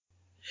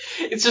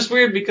It's just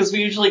weird because we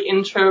usually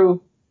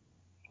intro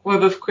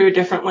Web of Queer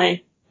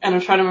differently. And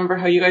I'm trying to remember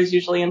how you guys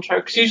usually intro.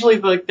 Because usually,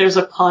 like, there's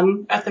a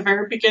pun at the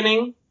very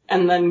beginning,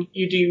 and then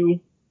you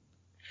do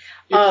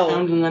your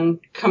sound and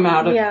then come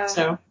out of it,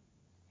 so.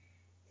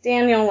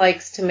 Daniel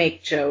likes to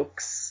make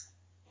jokes.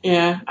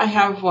 Yeah, I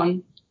have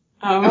one.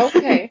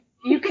 Okay.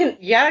 You can,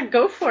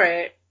 go for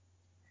it.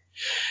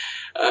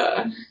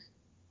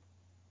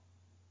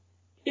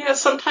 Yeah,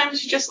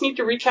 sometimes you just need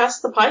to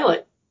recast the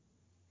pilot.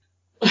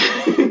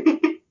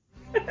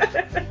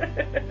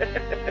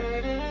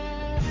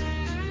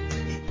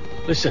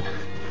 Listen,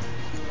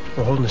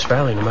 we're holding this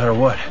valley no matter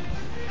what.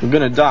 We're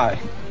gonna die.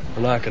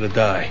 We're not gonna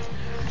die.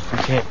 We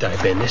can't die,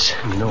 Bendis.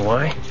 And you know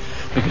why?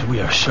 Because we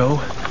are so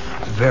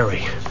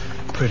very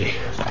pretty.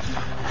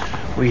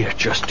 We are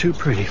just too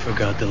pretty for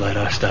God to let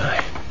us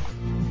die.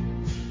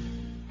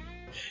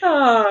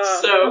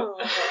 So,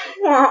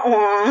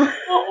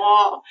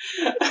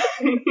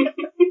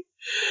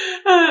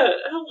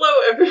 hello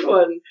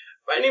everyone.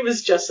 My name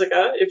is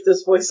Jessica, if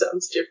this voice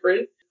sounds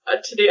different.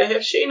 Today I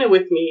have Shayna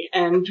with me,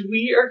 and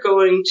we are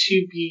going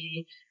to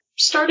be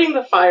starting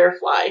the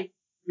Firefly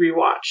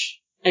rewatch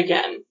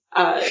again.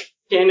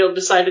 Daniel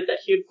decided that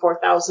he had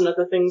 4,000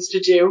 other things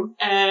to do,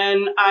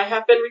 and I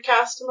have been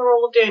recast in the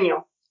role of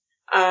Daniel.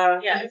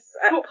 Yes,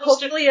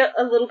 hopefully a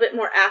little bit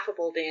more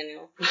affable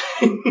Daniel.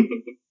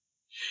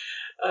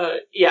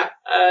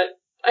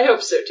 I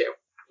hope so too.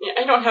 Yeah,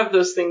 I don't have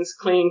those things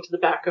clinging to the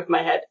back of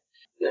my head.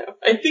 No,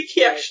 I think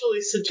he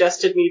actually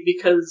suggested me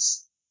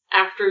because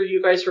after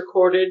you guys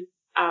recorded,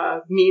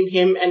 me and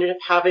him ended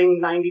up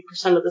having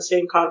 90% of the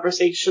same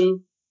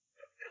conversation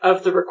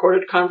of the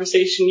recorded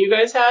conversation you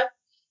guys had.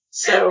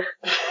 So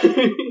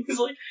he's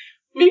like,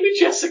 maybe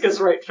Jessica's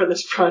right for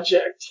this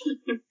project.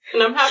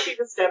 And I'm happy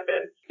to step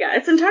in. Yeah,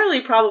 it's entirely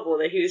probable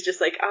that he was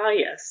just like,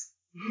 yes.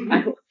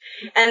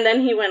 And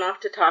then he went off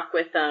to talk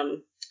with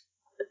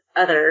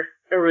other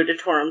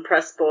Eruditorum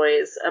press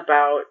boys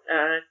about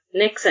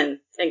Nixon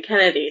and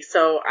Kennedy.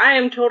 So I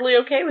am totally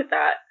okay with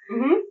that.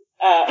 Mm-hmm.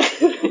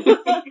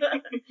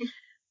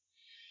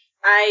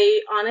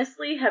 I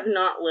honestly have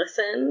not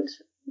listened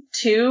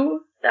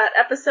to that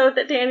episode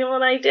that Daniel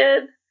and I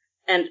did,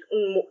 and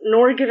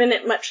nor given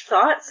it much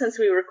thought since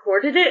we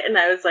recorded it, and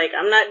I was like,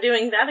 I'm not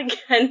doing that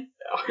again.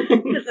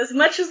 Because as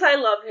much as I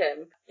love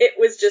him, it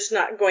was just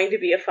not going to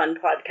be a fun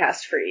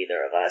podcast for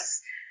either of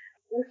us.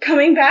 We're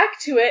coming back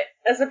to it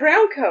as a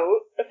brown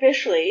coat,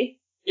 officially.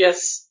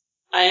 Yes,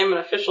 I am an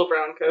official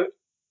brown coat.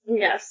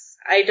 Yes,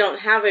 I don't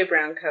have a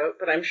brown coat,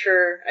 but I'm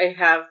sure I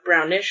have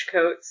brownish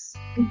coats.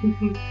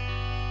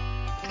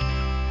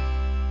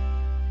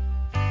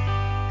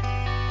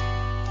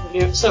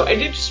 So I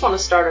did just want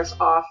to start us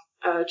off,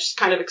 just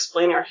kind of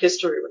explaining our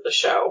history with the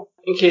show,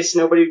 in case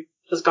nobody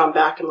has gone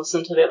back and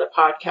listened to the other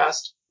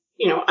podcast.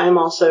 You know, I'm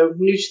also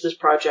new to this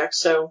project,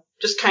 so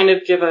just kind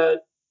of give a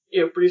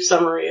brief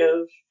summary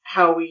of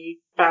how we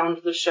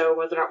found the show,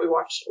 whether or not we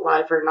watched it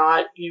live or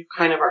not,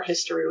 kind of our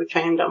history with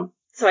fandom.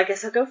 So I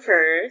guess I'll go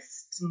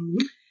first.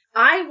 Mm-hmm.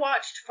 I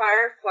watched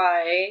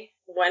Firefly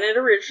when it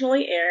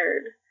originally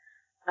aired,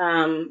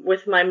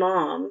 with my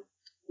mom,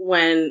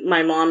 when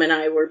my mom and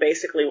I were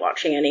basically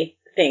watching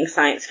anything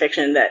science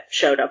fiction that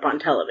showed up on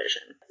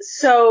television.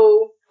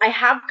 So I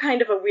have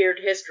kind of a weird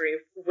history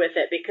with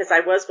it because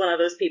I was one of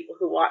those people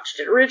who watched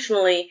it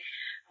originally,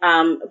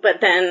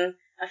 but then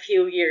a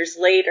few years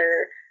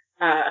later,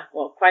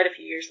 quite a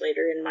few years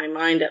later in my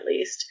mind at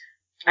least,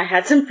 I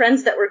had some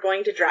friends that were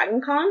going to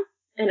DragonCon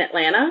in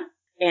Atlanta,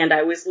 and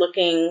I was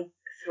looking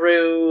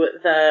through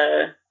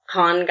the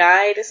con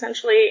guide,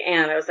 essentially,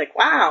 and I was like,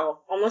 wow,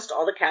 almost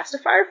all the cast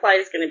of Firefly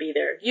is going to be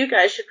there. You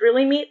guys should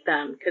really meet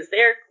them, because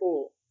they're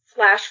cool.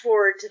 Flash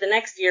forward to the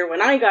next year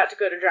when I got to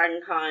go to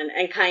DragonCon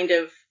and kind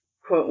of,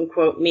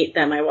 quote-unquote, meet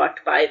them. I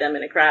walked by them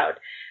in a crowd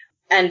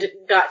and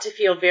got to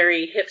feel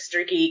very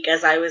hipster geek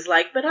as I was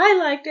like, but I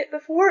liked it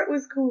before it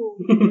was cool.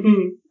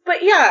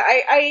 But yeah,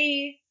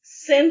 I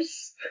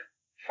since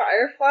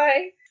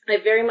Firefly, I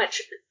very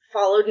much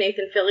followed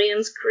Nathan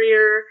Fillion's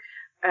career.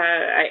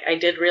 I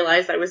did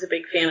realize I was a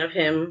big fan of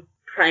him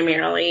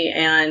primarily,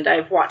 and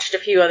I've watched a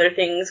few other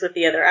things with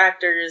the other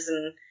actors,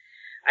 and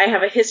I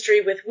have a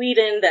history with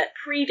Whedon that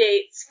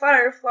predates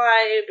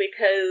Firefly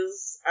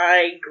because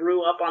I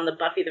grew up on the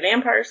Buffy the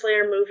Vampire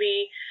Slayer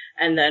movie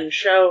and then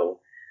show.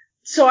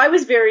 So I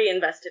was very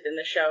invested in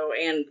the show,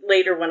 and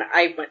later when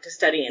I went to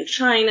study in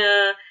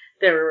China,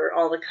 there were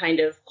all the kind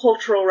of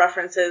cultural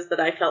references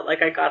that I felt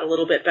like I got a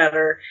little bit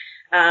better.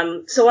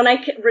 So when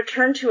I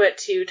returned to it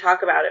to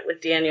talk about it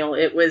with Daniel,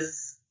 it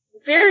was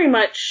very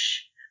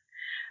much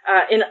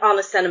on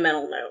a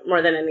sentimental note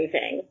more than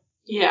anything.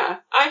 Yeah,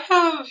 I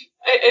have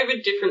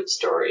a different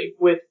story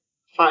with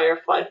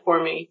Firefly for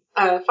me.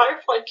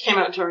 Firefly came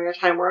out during a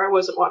time where I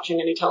wasn't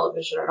watching any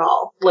television at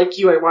all. Like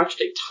you, I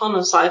watched a ton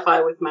of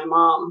sci-fi with my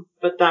mom,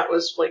 but that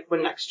was like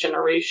when Next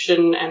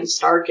Generation and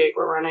Stargate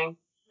were running.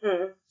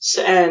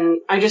 So, and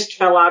I just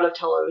fell out of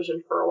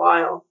television for a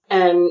while.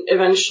 And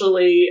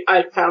eventually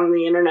I found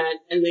the internet,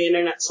 and the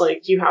internet's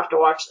like, you have to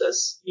watch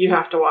this. You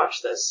have to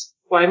watch this.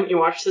 why haven't you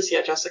watched this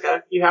yet,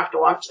 Jessica? You have to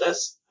watch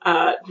this.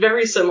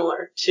 Very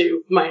similar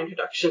to my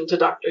introduction to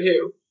Doctor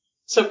Who.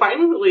 So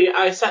finally,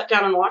 I sat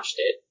down and watched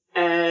it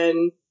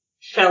and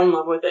fell in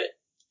love with it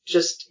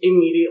just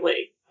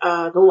immediately.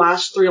 The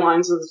last 3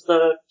 lines of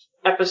the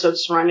episode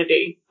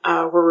Serenity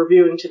we're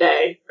reviewing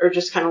today are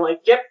just kind of like,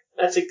 yep,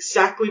 that's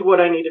exactly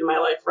what I need in my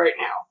life right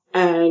now.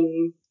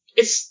 And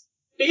it's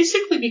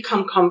basically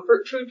become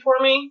comfort food for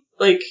me.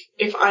 Like,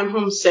 if I'm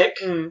homesick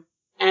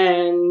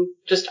and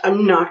just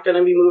I'm not going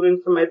to be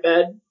moving from my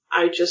bed,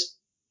 I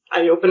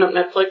open up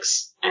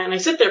Netflix and I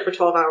sit there for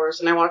 12 hours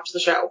and I watch the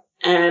show.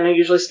 And I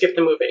usually skip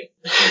the movie.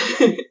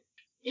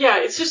 Yeah,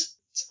 it's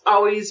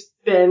always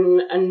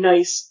been a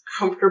nice,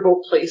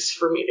 comfortable place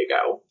for me to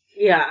go.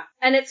 Yeah,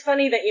 and it's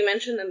funny that you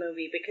mentioned the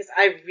movie because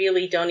I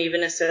really don't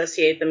even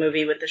associate the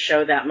movie with the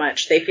show that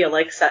much. They feel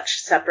like such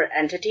separate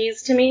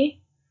entities to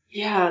me.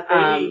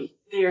 Yeah,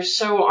 they are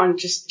so on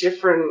just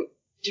different,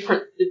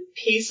 the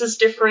pace is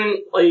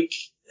different, like,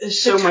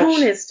 there's so much. The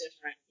tone is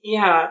different.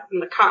 Yeah,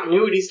 and the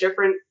continuity's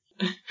different,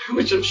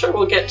 which I'm sure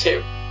we'll get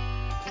to.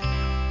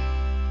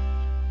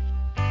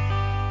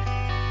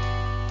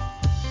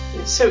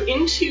 So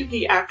into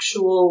the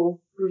actual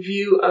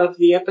review of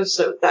the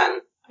episode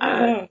then.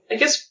 I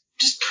guess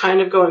just kind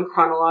of going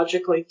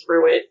chronologically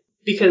through it,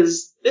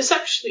 because this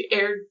actually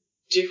aired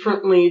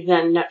differently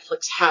than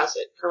Netflix has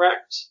it,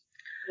 correct?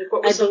 Like,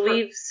 what was I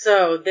believe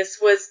so. This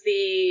was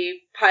the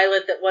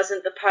pilot that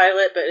wasn't the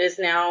pilot, but is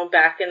now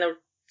back in the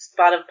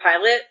spot of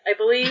pilot, I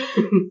believe.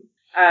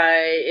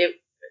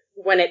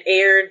 When it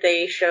aired,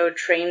 they showed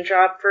Train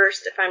Job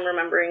first, if I'm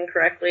remembering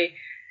correctly.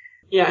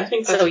 Yeah, I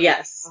think that's so.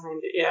 Yes,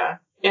 behind it.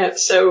 Yeah.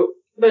 So,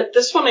 but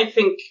this one I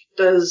think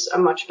does a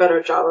much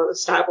better job of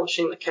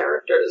establishing the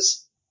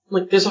characters.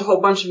 Like, there's a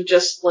whole bunch of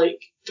just like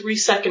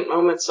 3-second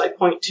moments I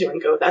point to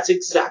and go, that's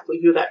exactly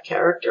who that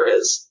character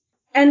is.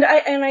 And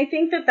I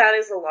think that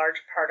is a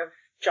large part of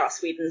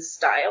Joss Whedon's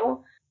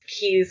style.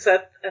 He's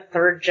a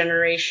third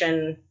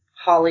generation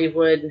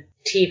Hollywood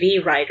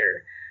TV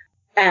writer.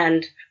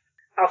 And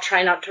I'll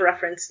try not to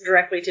reference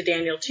directly to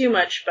Daniel too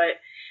much, but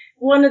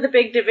one of the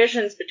big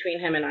divisions between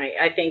him and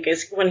I think,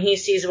 is when he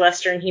sees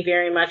Western, he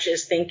very much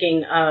is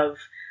thinking of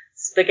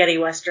spaghetti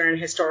Western,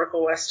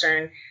 historical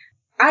Western.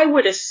 I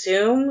would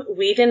assume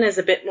Whedon is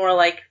a bit more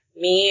like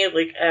me,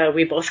 like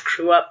we both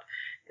grew up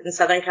in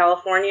Southern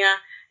California,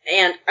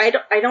 and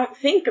I don't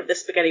think of the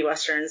spaghetti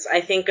Westerns.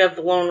 I think of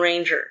The Lone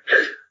Ranger.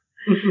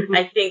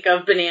 I think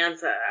of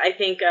Bonanza. I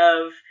think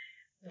of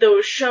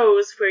those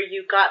shows where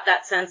you got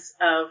that sense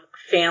of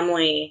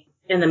family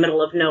in the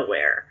middle of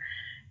nowhere.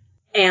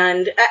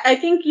 And I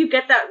think you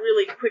get that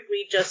really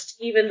quickly, just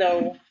even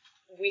though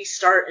we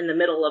start in the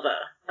middle of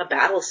a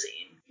battle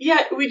scene.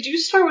 Yeah, we do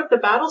start with the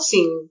battle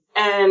scene,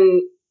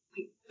 and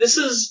this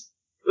is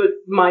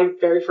my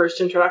very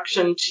first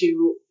introduction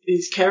to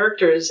these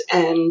characters,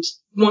 and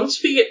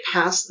once we get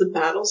past the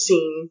battle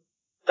scene,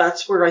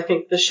 that's where I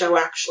think the show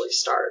actually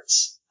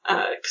starts.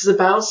 Because the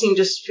battle scene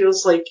just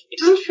feels like, it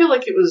doesn't feel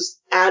like it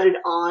was added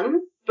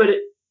on, but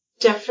it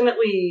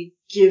definitely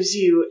gives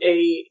you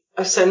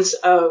a sense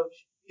of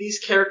these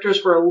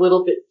characters were a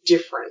little bit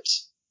different.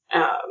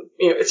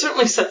 It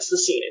certainly sets the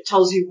scene. It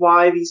tells you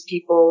why these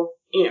people,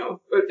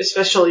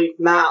 especially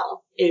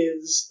Mal,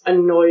 is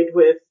annoyed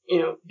with,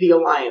 the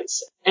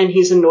Alliance, and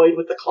he's annoyed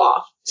with the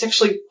Cloth. It's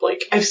actually,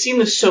 like, I've seen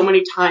this so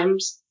many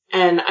times,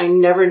 and I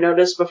never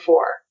noticed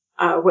before,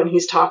 when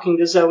he's talking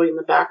to Zoe in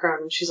the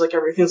background, and she's like,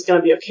 everything's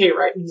gonna be okay,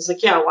 right? And he's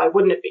like, yeah, why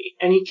wouldn't it be?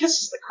 And he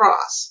kisses the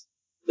cross.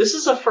 This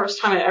is the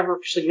first time I ever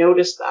actually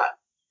noticed that.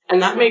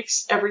 And that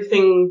makes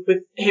everything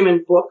with him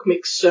and Book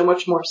make so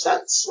much more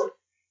sense.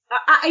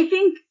 I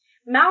think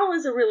Mal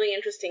is a really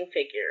interesting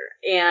figure,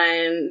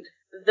 and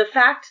the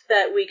fact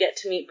that we get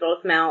to meet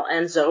both Mal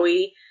and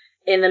Zoe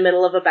in the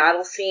middle of a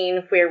battle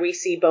scene where we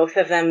see both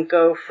of them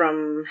go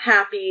from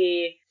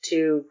happy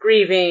to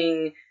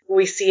grieving,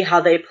 we see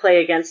how they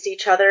play against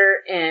each other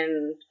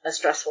in a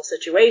stressful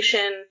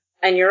situation.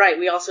 And you're right,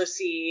 we also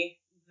see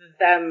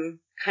them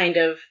kind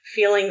of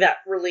feeling that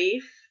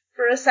relief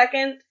for a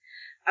second.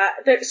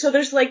 So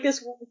there's like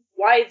this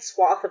wide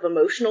swath of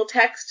emotional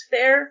text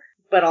there,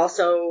 but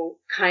also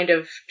kind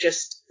of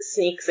just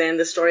sneaks in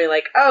the story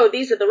like, oh,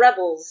 these are the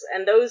rebels,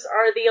 and those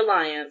are the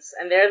Alliance,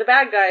 and they're the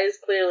bad guys,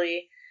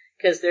 clearly,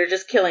 because they're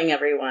just killing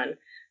everyone.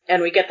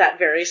 And we get that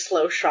very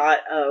slow shot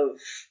of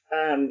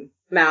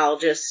Mal,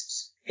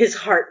 just his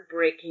heart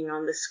breaking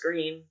on the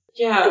screen.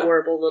 Yeah.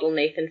 Adorable little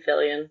Nathan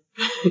Fillion.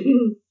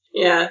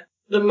 Yeah.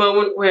 The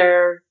moment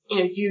where,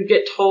 you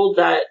get told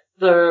that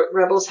the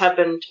rebels have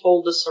been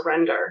told to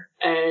surrender,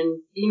 and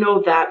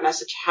that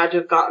message had to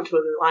have gotten to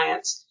the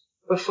Alliance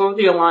before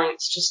the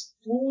Alliance just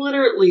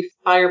literally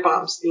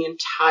firebombs the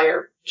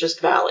entire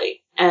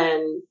valley.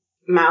 And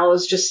Mal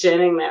is just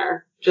standing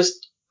there,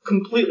 just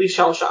completely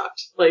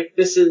shell-shocked. Like,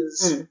 this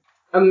is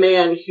a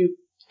man who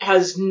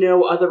has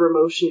no other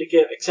emotion to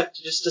give except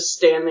to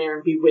stand there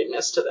and be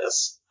witness to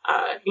this.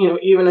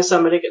 Even as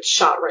somebody gets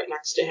shot right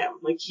next to him,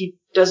 like, he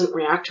doesn't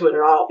react to it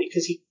at all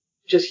because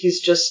he's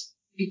just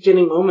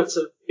beginning moments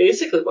of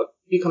basically what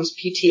becomes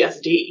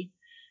PTSD.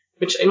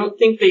 which I don't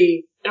think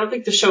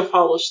the show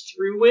follows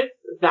through with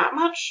that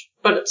much,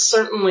 but it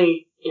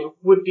certainly,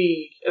 would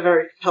be a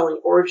very compelling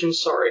origin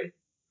story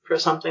for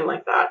something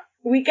like that.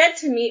 We get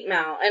to meet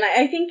Mal, and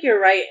I think you're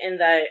right in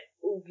that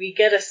we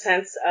get a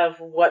sense of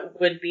what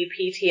would be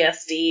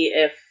PTSD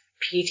if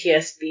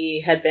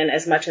PTSD had been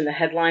as much in the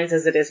headlines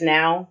as it is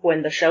now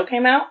when the show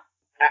came out.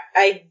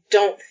 I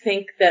don't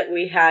think that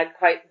we had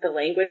quite the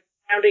language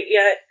around it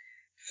yet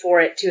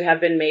for it to have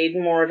been made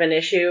more of an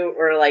issue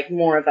or like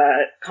more of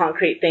a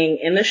concrete thing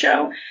in the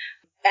show.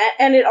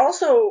 And it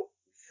also,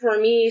 for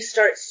me,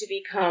 starts to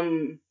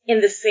become, in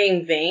the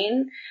same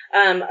vein,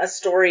 a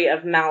story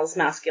of Mal's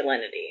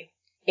masculinity.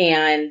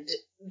 And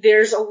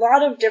there's a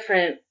lot of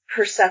different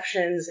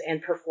perceptions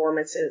and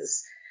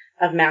performances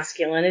of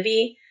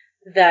masculinity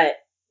that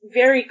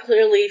very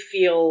clearly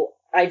feel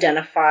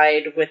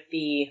identified with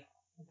the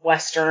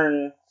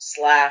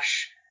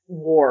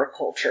Western/war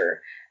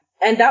culture.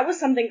 And that was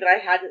something that I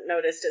hadn't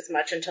noticed as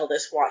much until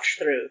this watch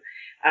through.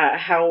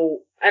 How,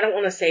 I don't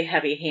want to say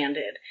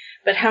heavy-handed,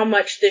 but how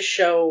much this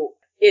show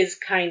is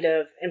kind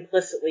of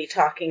implicitly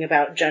talking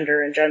about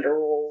gender and gender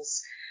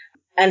roles.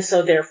 And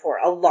so therefore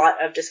a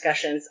lot of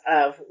discussions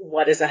of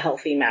what is a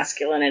healthy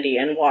masculinity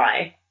and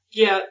why.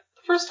 Yeah,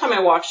 the first time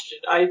I watched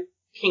it, I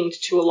pinged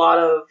to a lot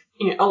of,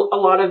 a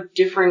lot of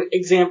different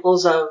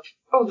examples of,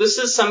 oh, this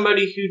is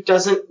somebody who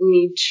doesn't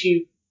need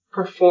to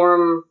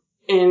perform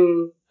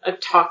in a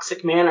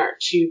toxic manner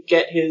to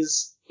get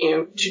his,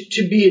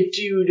 to be a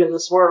dude in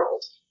this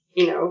world.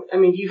 I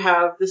mean, you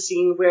have the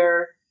scene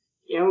where,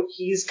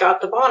 he's got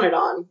the bonnet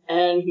on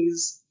and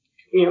he's,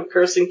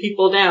 cursing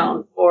people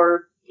down,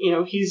 or,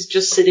 he's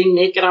just sitting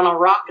naked on a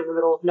rock in the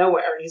middle of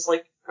nowhere and he's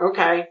like,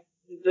 okay,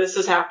 this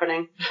is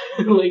happening.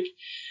 Like,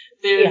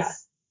 there's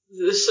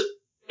this,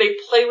 they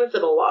play with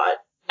it a lot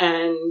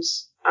and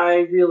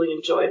I really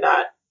enjoy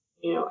that.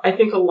 I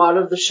think a lot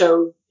of the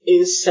show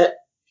is set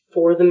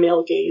for the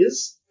male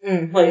gaze.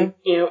 Mm-hmm. Like,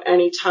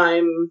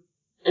 anytime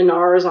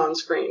Inara is on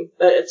screen,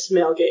 that it's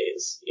male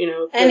gaze.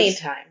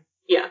 Anytime.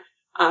 Yeah.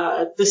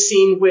 The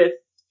scene with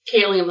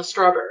Kaylee and the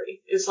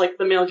strawberry is like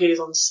the male gaze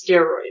on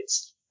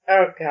steroids.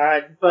 Oh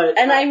God. But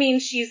I mean,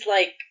 she's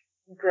like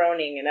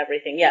groaning and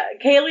everything. Yeah,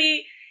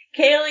 Kaylee,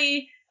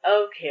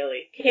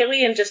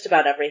 and just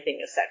about everything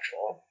is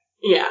sexual.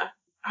 Yeah.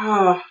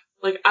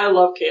 Like, I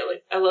love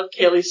Kaylee. I love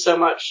Kaylee so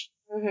much.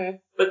 Mm-hmm.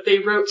 But they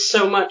wrote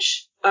so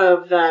much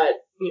of that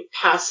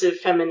passive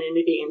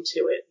femininity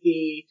into it.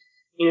 The,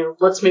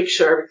 let's make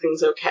sure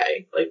everything's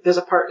okay. Like, there's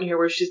a part in here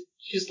where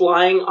she's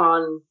lying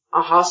on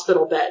a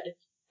hospital bed,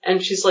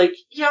 and she's like,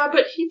 yeah,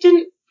 but he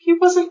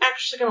wasn't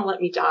actually gonna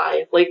let me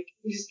die. Like,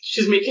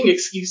 she's making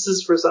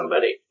excuses for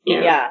somebody.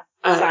 Yeah,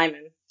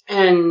 Simon.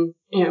 And,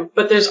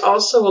 but there's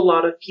also a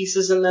lot of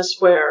pieces in this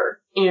where,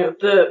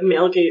 the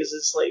male gaze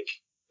is, like,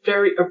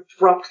 very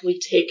abruptly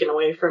taken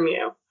away from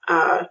you.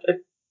 I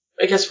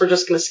guess we're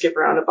just going to skip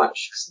around a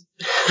bunch, because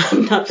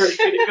I'm not very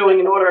good at going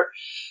in order.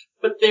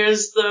 But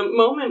there's the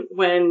moment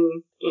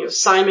when,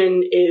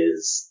 Simon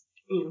is,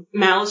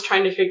 Mal is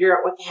trying to figure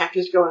out what the heck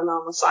is going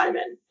on with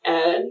Simon.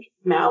 And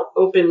Mal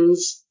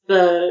opens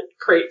the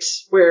crate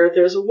where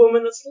there's a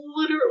woman that's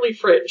literally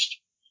fridged.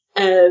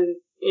 And,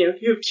 you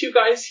have two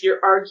guys here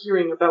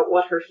arguing about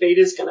what her fate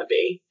is going to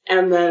be.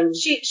 And then...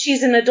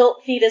 She's an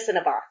adult fetus in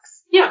a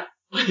box. Yeah.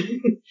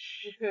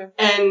 Mm-hmm.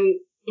 And,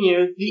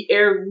 the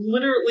air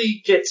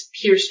literally gets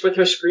pierced with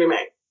her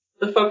screaming.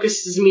 The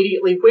focus is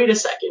immediately, wait a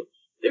second,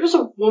 there's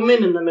a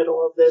woman in the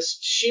middle of this.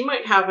 She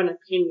might have an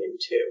opinion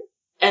too.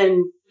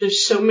 And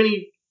there's so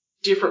many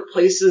different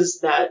places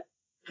that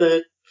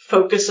the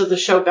focus of the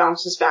show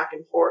bounces back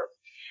and forth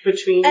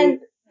between... And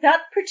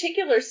that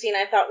particular scene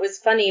I thought was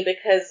funny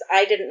because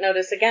I didn't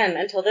notice again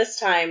until this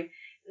time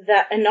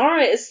that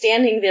Inara is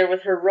standing there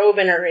with her robe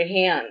in her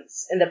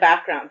hands in the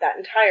background, that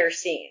entire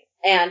scene.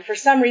 And for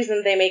some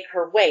reason they make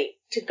her wait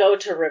to go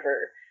to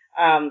River.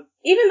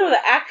 Even though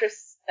the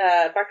actress,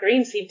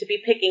 Baccarin, seemed to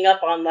be picking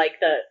up on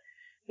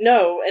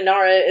no,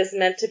 Inara is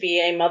meant to be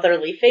a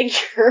motherly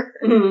figure.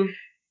 Mm-hmm.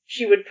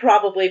 She would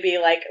probably be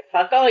like,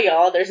 fuck all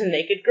y'all, there's a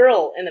naked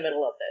girl in the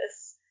middle of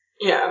this.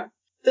 Yeah.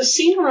 The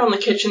scene around the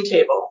kitchen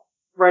table,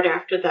 right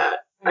after that,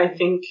 I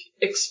think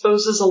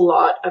exposes a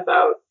lot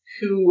about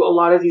who a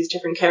lot of these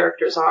different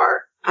characters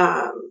are.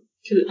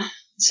 Let's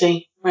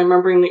see, am I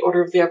remembering the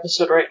order of the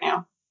episode right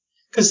now?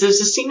 Because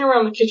there's a scene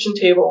around the kitchen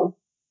table.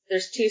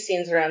 There's two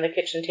scenes around the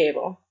kitchen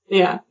table.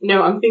 Yeah,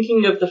 no, I'm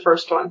thinking of the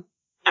first one,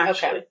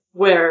 actually, okay.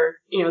 Where,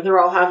 they're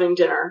all having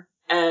dinner,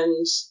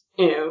 and,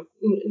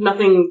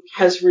 nothing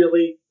has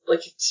really,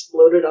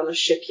 exploded on the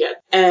ship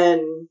yet.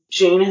 And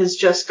Jane has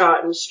just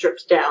gotten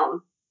stripped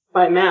down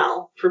by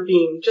Mal for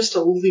being just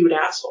a lewd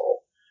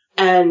asshole.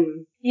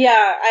 And...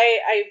 Yeah,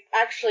 I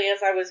actually,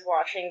 as I was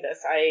watching this,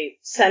 I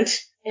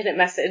sent in a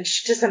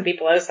message to some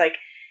people. I was like,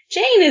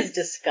 Jane is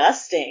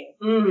disgusting.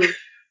 Mm.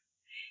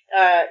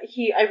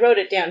 I wrote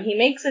it down. He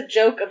makes a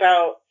joke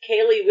about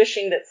Kaylee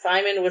wishing that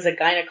Simon was a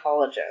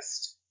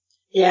gynecologist.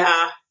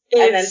 Yeah.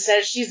 And then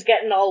says she's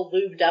getting all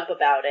lubed up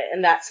about it.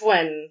 And that's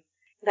when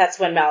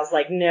Mal's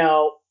like,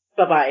 no,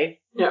 bye-bye.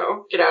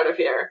 No, get out of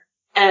here.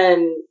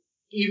 And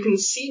you can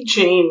see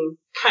Jane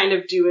kind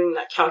of doing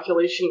that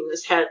calculation in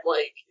his head,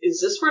 like,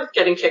 is this worth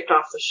getting kicked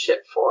off the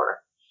ship for?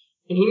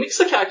 And he makes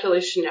the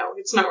calculation, no,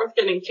 it's not worth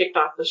getting kicked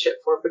off the ship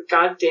for, but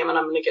god damn it,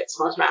 I'm gonna get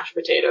some mashed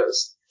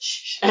potatoes.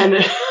 And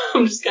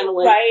I'm just kind of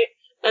like, right?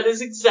 That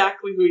is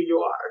exactly who you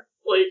are.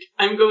 Like,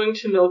 I'm going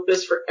to milk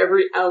this for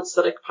every ounce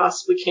that I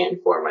possibly can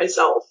for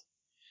myself.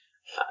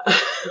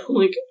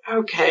 Like,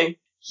 okay.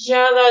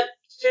 Yeah, that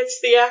fits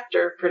the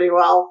actor pretty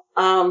well.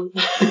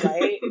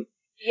 Right?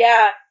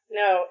 Yeah,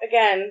 no,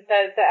 again,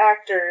 the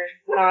actor,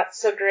 not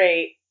so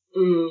great.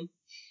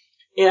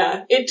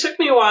 Yeah, it took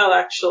me a while,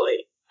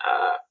 actually,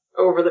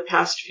 over the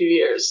past few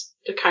years,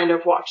 to kind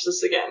of watch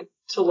this again.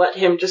 To let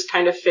him just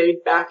kind of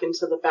fade back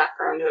into the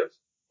background of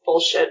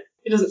bullshit.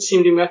 He doesn't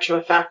seem to be much of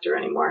a factor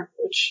anymore,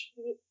 which...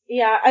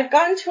 Yeah, I've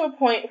gotten to a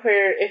point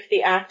where if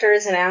the actor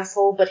is an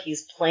asshole, but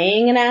he's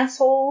playing an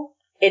asshole,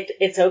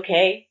 it's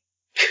okay.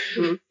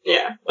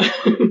 Yeah.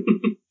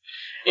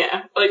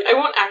 Yeah, like, I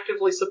won't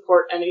actively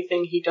support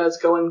anything he does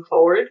going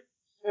forward,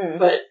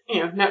 but,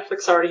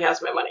 Netflix already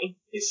has my money.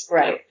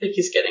 Right. I don't think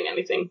he's getting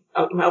anything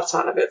else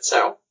out of it,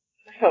 so.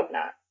 I hope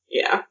not.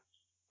 Yeah.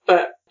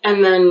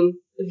 And then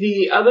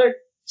the other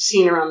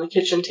scene around the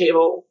kitchen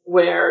table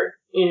where,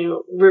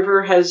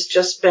 River has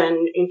just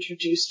been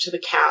introduced to the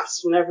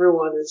cast and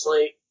everyone is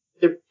like,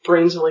 their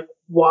brains are like,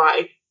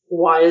 why?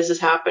 Why is this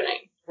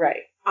happening?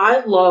 Right. I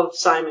love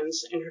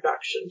Simon's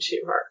introduction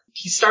to her.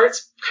 He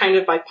starts kind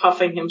of by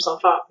puffing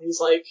himself up.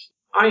 He's like,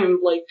 I'm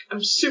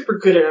super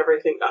good at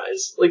everything,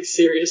 guys. Like,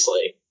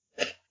 seriously.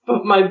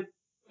 But my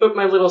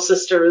little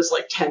sister is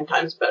like 10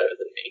 times better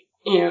than me.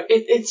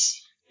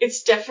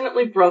 It's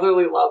definitely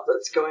brotherly love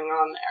that's going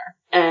on there.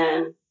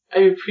 And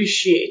I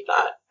appreciate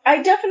that.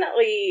 I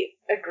definitely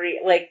agree.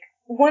 Like,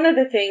 one of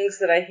the things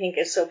that I think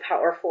is so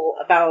powerful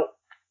about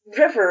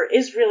River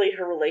is really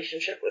her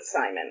relationship with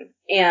Simon.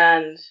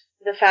 And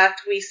the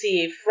fact we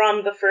see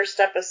from the first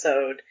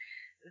episode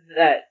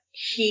that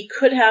he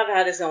could have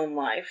had his own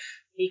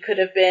life. He could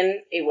have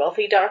been a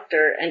wealthy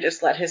doctor and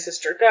just let his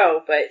sister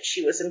go, but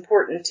she was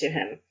important to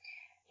him.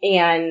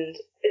 And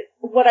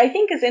what I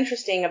think is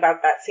interesting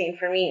about that scene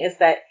for me is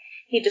that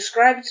he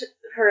described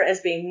her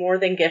as being more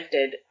than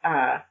gifted.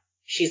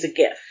 She's a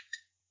gift.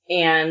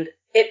 And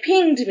it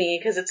pinged me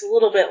because it's a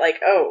little bit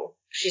like, oh,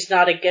 she's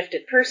not a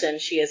gifted person,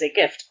 she is a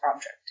gift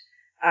object.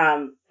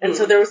 And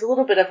so there was a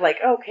little bit of like,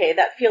 okay,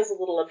 that feels a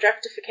little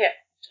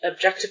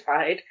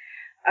objectified.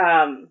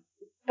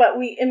 But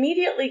we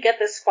immediately get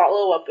this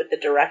follow-up with the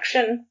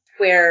direction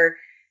where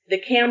the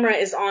camera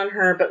is on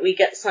her, but we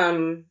get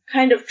some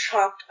kind of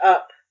chopped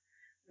up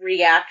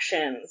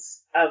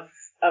reactions of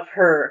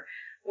her,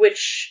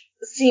 which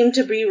seem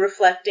to be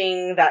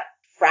reflecting that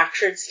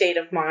fractured state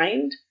of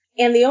mind.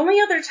 And the only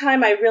other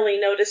time I really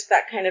noticed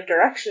that kind of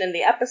direction in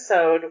the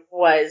episode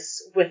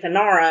was with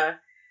Inara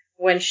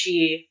when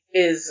she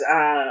is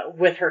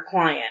with her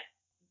client.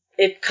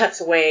 It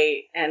cuts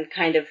away and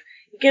kind of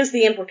gives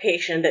the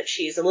implication that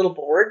she's a little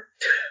bored.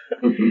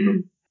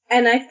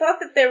 And I thought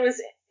that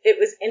it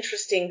was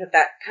interesting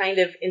that kind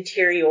of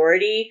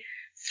interiority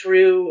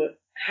through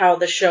how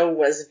the show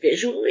was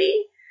visually.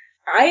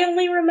 I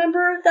only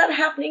remember that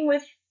happening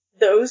with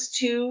those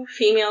two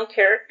female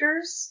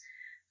characters.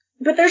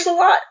 But there's a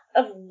lot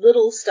of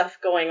little stuff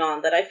going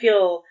on that I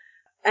feel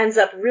ends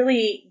up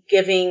really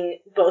giving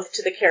both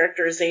to the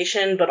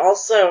characterization, but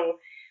also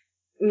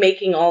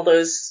making all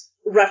those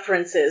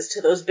references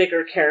to those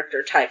bigger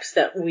character types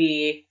that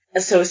we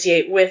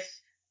associate with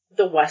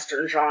the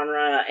Western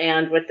genre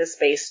and with the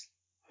space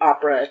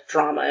opera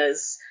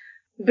dramas.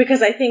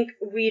 Because I think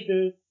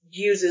Whedon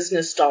uses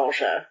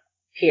nostalgia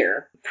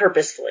here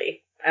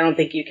purposefully. I don't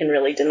think you can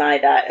really deny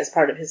that as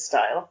part of his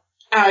style.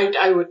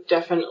 I would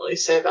definitely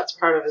say that's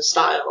part of his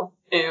style.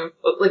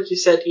 But like you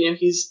said,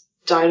 he's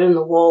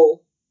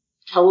dyed-in-the-wool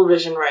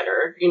television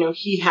writer.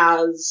 He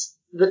has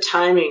the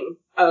timing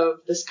of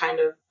this kind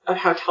of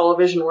how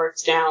television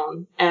works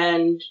down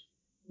and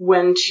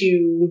when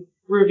to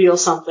reveal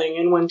something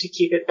and when to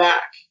keep it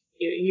back.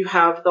 You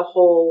have the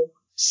whole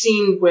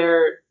scene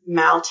where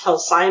Mal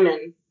tells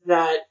Simon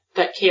that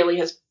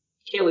Kaylee's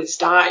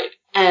died,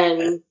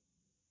 and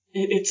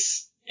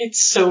it's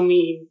so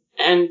mean.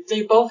 And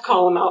they both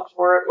call him out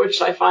for it,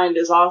 which I find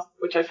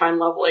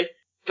lovely.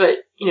 But,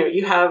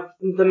 you have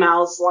the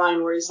Mal's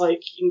line where he's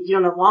like, you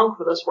don't have long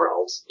for this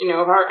world.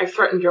 I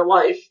threatened your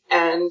life,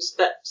 and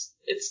that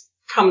it's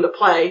come to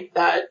play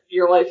that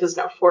your life is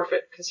now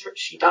forfeit because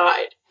she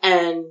died.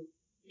 And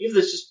you have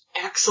this just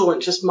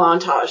excellent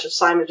montage of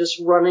Simon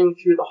just running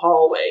through the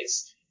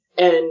hallways.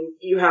 And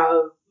you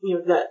have,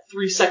 that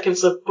 3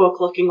 seconds of book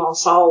looking all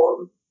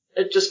solemn,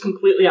 just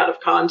completely out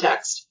of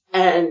context.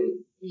 And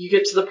you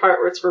get to the part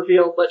where it's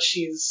revealed that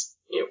she's,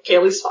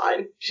 Kaylee's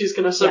fine. She's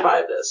gonna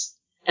survive this.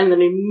 And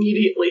then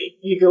immediately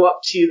you go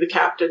up to the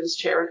captain's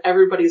chair and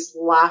everybody's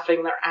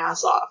laughing their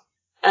ass off.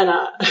 And,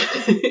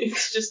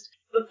 it's just,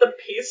 the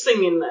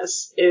pacing in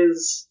this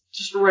is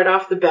just right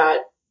off the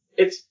bat,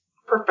 it's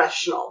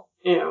professional.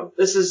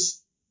 This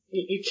is,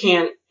 you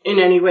can't in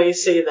any way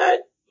say that,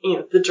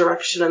 the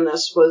direction in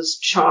this was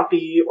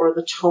choppy or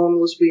the tone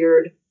was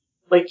weird.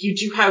 Like, you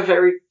do have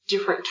very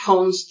different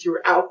tones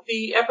throughout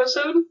the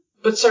episode,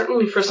 but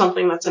certainly for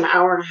something that's an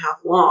hour and a half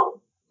long,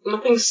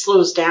 nothing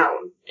slows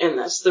down in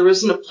this. There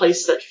isn't a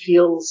place that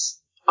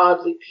feels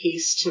oddly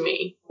paced to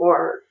me,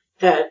 or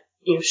that,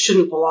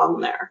 shouldn't belong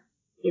there.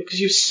 Because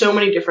you have so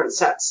many different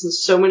sets and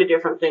so many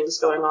different things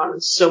going on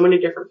and so many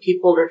different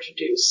people to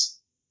introduce,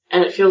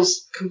 and it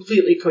feels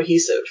completely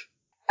cohesive.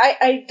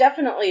 I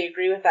definitely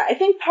agree with that. I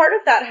think part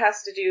of that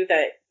has to do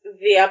that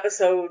the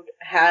episode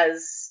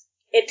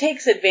it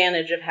takes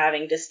advantage of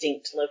having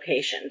distinct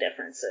location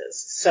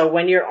differences. So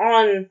when you're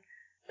on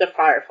the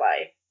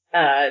Firefly,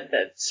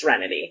 the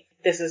Serenity,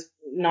 this is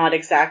not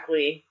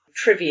exactly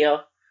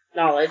trivial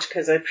knowledge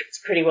because it's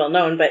pretty well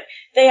known, but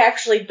they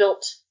actually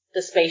built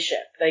the spaceship,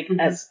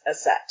 as a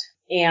set.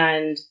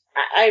 And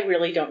I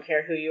really don't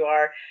care who you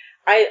are.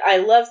 I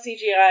love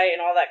CGI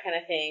and all that kind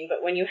of thing,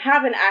 but when you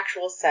have an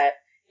actual set,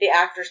 the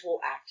actors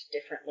will act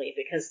differently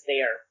because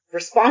they are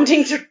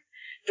responding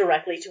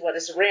directly to what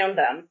is around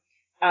them.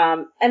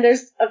 And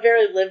there's a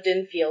very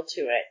lived-in feel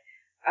to it.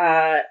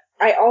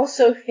 I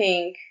also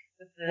think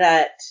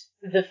that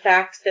the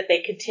fact that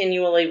they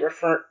continually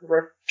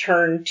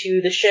return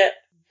to the ship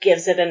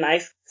gives it a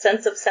nice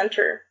sense of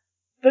center.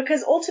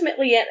 Because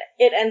ultimately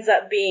it ends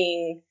up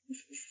being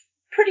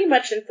pretty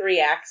much in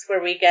 3 acts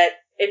where we get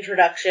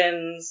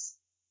introduction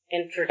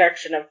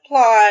of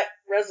plot,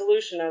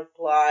 resolution of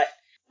plot,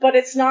 but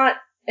it's not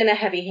in a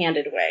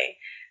heavy-handed way.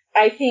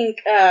 I think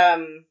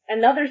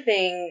another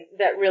thing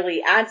that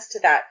really adds to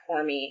that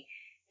for me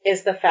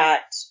is the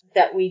fact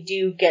that we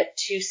do get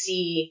to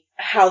see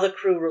how the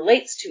crew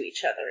relates to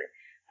each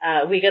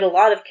other. We get a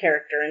lot of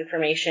character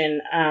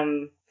information.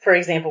 For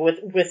example,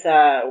 with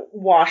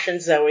Wash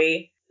and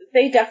Zoe,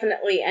 they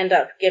definitely end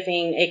up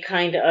giving a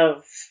kind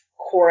of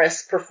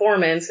chorus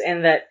performance,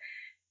 and that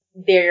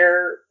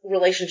their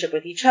relationship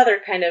with each other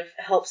kind of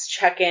helps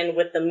check in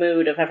with the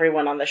mood of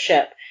everyone on the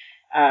ship.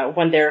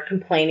 When they're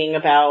complaining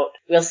about,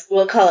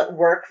 we'll call it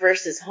work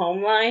versus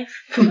home life.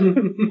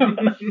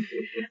 And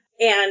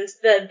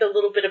the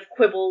little bit of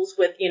quibbles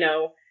with,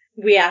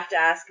 we have to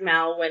ask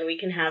Mal when we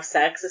can have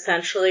sex,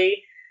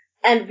 essentially.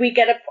 And we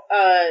get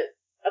a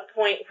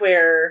point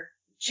where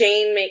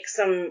Jane makes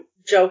some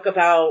joke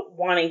about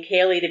wanting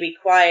Kaylee to be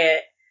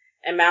quiet,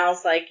 and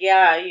Mal's like,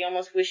 yeah, you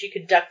almost wish you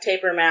could duct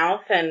tape her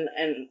mouth and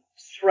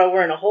throw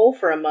her in a hole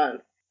for a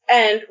month.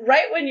 And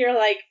right when you're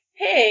like,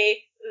 hey,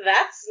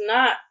 that's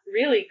not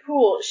really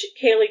cool,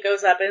 Kaylee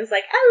goes up and is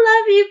like,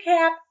 I love you,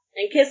 Cap,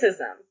 and kisses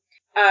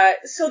him.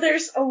 So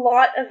there's a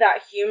lot of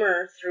that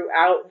humor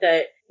throughout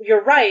that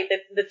you're right,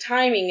 that the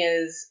timing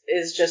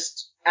is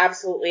just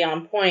absolutely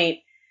on point,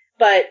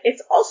 but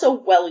it's also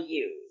well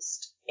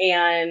used.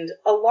 And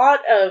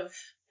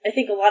I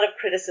think a lot of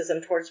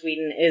criticism towards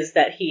Whedon is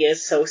that he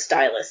is so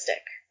stylistic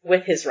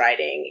with his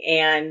writing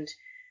and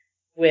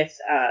with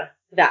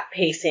that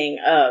pacing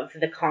of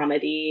the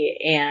comedy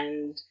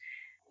and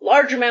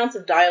large amounts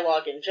of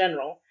dialogue in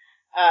general.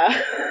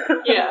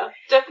 Yeah,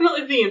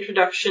 definitely the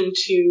introduction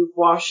to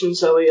Wash and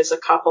Zoe as a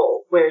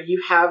couple, where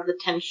you have the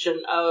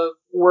tension of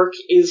work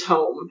is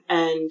home,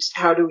 and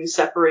how do we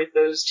separate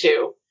those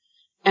two?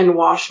 And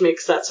Wash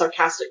makes that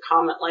sarcastic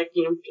comment like,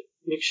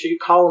 make sure you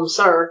call him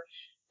sir.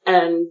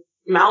 And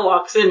Mal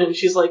walks in and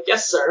she's like,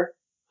 yes, sir.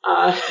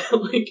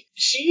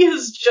 She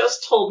has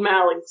just told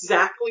Mal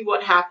exactly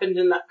what happened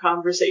in that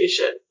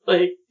conversation.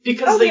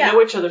 Because they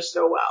know each other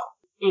so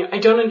well. I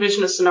don't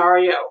envision a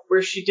scenario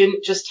where she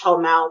didn't just tell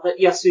Mal that,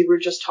 yes, we were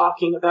just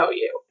talking about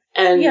you.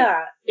 And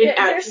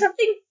there's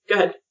something. Go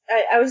ahead.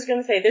 I was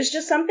going to say, there's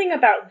just something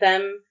about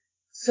them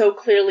so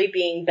clearly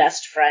being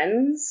best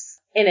friends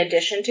in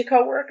addition to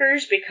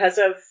coworkers because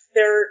of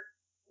their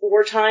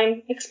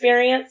wartime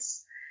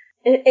experience.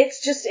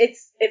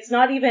 It's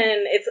not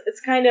even,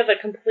 it's kind of a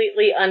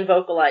completely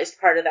unvocalized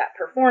part of that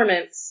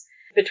performance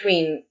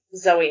between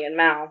Zoe and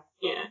Mal.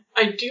 Yeah.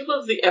 I do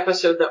love the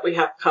episode that we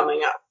have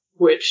coming up,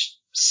 which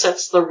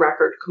sets the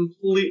record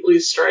completely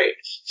straight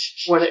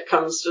when it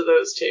comes to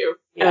those two.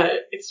 Yeah.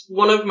 It's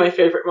one of my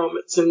favorite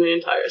moments in the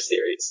entire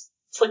series.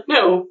 It's like,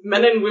 no,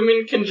 men and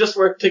women can just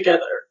work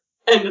together.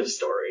 End of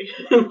story.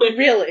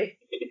 Really?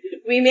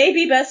 We may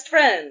be best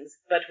friends,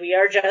 but we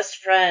are just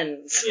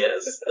friends.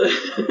 Yes.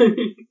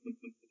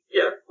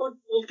 Yeah,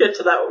 we'll get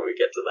to that when we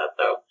get to that,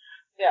 though.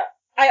 Yeah.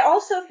 I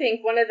also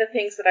think one of the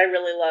things that I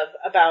really love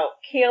about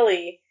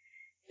Kaylee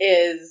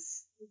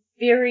is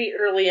very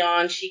early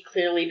on, she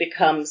clearly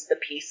becomes the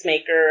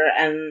peacemaker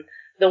and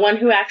the one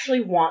who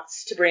actually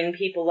wants to bring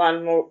people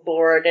on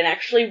board and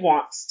actually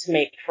wants to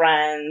make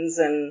friends.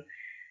 And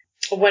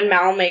when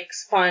Mal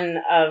makes fun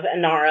of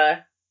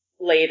Inara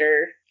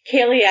later,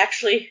 Kaylee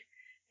actually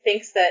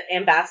thinks that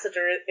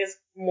Ambassador is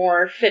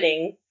more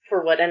fitting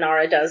for what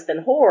Inara does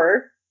than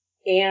Horror.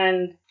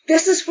 And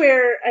this is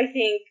where I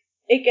think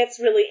it gets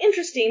really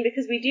interesting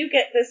because we do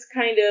get this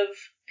kind of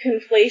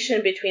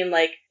conflation between,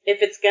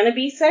 if it's going to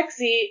be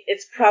sexy,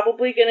 it's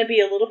probably going to be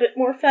a little bit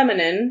more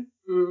feminine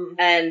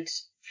and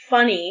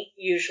funny,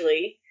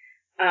 usually.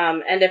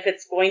 And if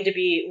it's going to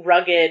be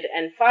rugged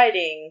and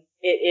fighting,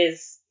 it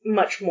is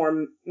much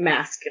more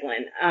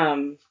masculine.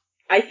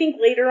 I think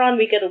later on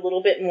we get a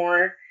little bit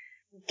more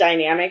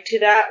dynamic to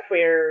that,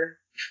 where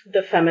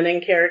the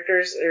feminine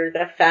characters, or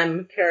the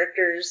femme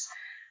characters,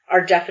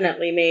 are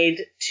definitely made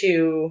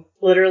to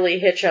literally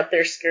hitch up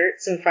their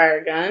skirts and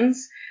fire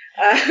guns,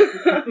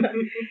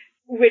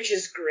 which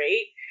is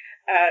great.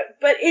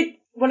 But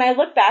when I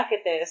look back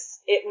at this,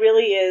 it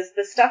really is,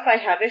 the stuff I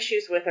have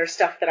issues with are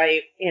stuff that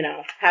I,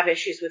 have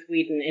issues with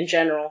Whedon in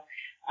general.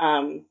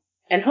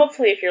 And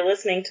hopefully if you're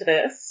listening to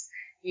this,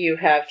 you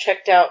have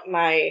checked out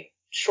my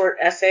short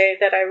essay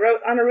that I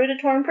wrote on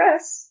Eruditorum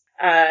Press,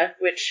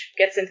 which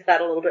gets into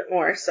that a little bit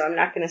more, so I'm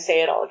not going to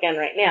say it all again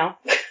right now.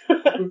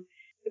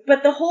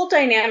 But the whole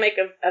dynamic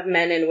of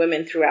men and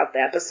women throughout the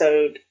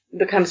episode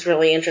becomes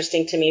really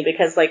interesting to me,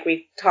 because like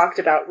we talked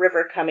about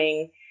River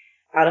coming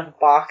out of a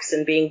box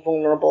and being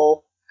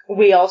vulnerable,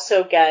 we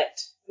also get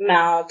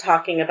Mal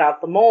talking about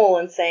the mole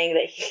and saying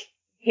that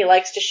he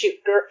likes to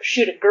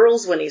shoot at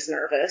girls when he's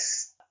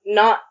nervous.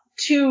 Not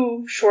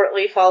too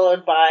shortly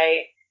followed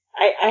by,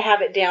 I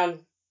have it down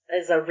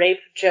as a rape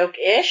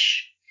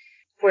joke-ish,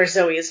 where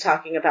Zoe is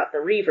talking about the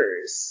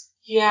Reavers.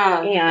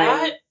 Yeah,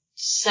 that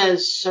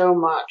says so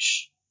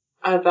much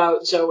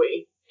about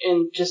Zoe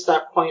in just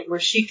that point, where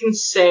she can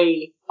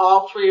say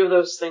all three of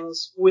those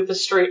things with a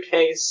straight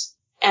face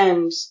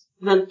and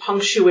then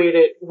punctuate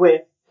it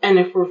with, and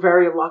if we're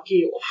very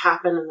lucky, it will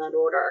happen in that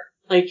order.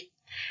 Like,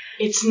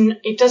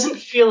 it doesn't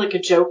feel like a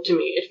joke to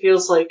me. It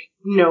feels like,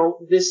 no,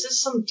 this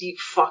is some deep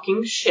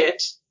fucking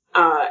shit,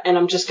 and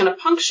I'm just gonna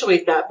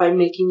punctuate that by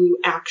making you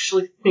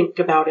actually think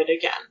about it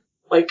again.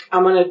 Like,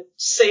 I'm gonna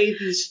say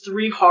these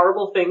three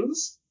horrible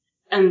things,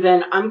 and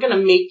then I'm gonna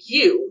make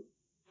you,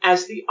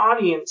 as the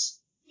audience,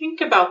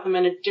 think about them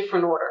in a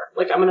different order.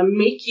 Like, I'm gonna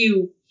make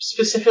you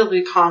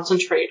specifically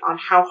concentrate on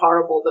how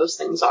horrible those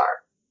things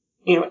are,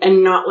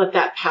 and not let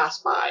that pass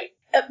by.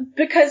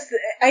 Because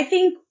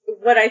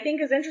what I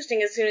think is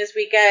interesting, as soon as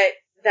we get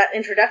that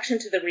introduction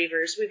to the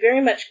Reavers, we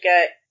very much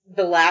get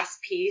the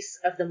last piece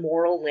of the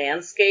moral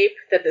landscape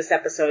that this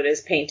episode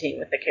is painting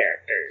with the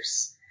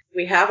characters.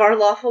 We have our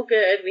lawful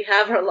good, we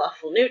have our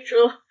lawful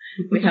neutral,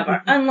 we have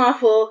our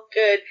unlawful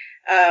good.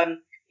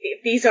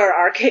 These are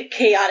our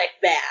chaotic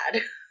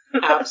bad.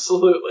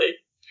 Absolutely.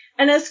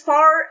 And as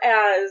far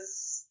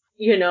as,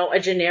 a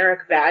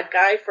generic bad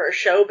guy for a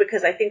show,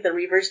 because I think the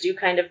Reavers do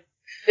kind of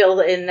fill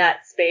in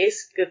that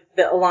space,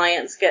 the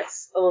Alliance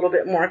gets a little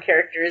bit more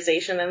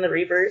characterization than the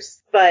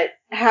Reavers. But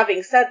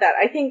having said that,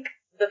 I think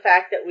the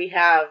fact that we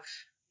have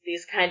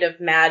these kind of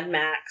Mad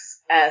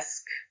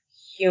Max-esque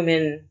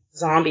human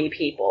zombie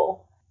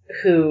people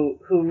who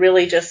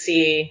really just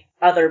see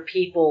other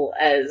people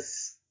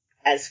as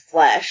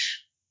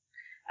flesh,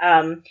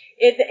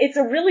 it's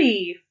a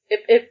really,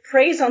 it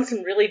preys on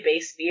some really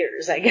base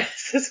fears, I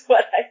guess, is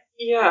what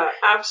Yeah,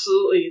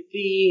 absolutely.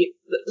 The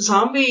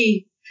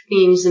zombie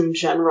themes in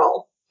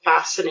general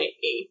fascinate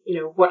me.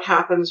 What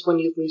happens when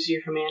you lose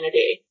your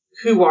humanity?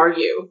 Who are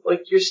you?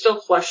 Like, you're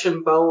still flesh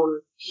and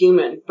bone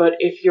human, but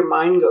if your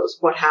mind goes,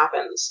 what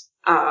happens?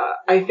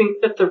 I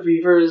think that the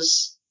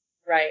Reavers,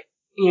 right.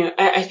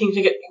 I think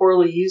they get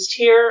poorly used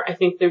here. I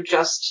think they're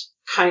just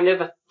kind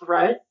of a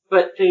threat,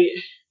 but they,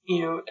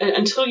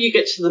 until you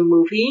get to the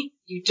movie,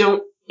 you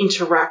don't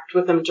interact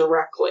with them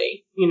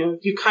directly.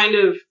 You kind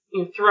of,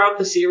 throughout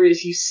the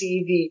series, you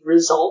see the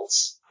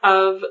results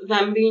of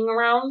them being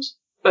around,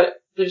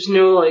 but there's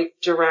no,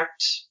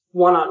 direct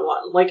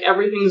one-on-one. Like,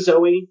 everything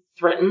Zoe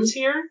threatens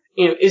here,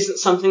 isn't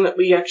something that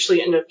we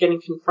actually end up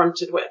getting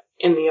confronted with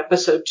in the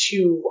episode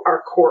to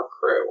our core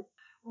crew.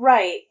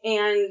 Right,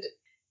 and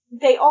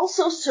they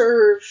also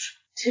serve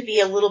to be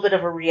a little bit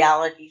of a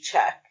reality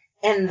check,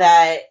 in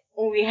that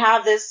we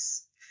have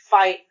this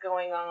fight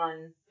going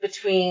on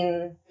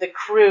between the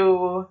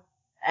crew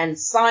and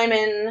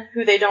Simon,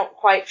 who they don't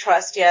quite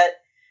trust yet,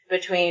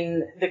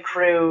 between the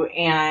crew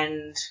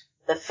and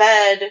the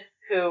Fed,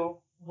 who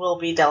will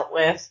be dealt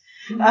with,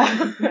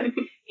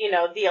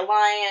 the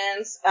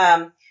Alliance.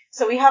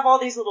 So we have all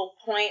these little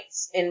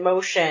points in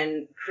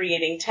motion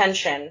creating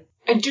tension.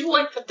 I do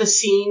like that the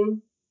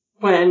scene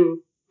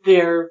when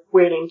they're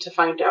waiting to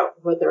find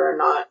out whether or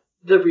not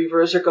the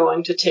Reavers are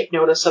going to take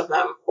notice of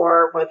them,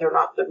 or whether or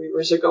not the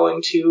Reavers are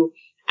going to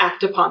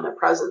act upon their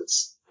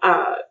presence.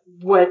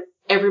 What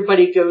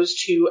everybody goes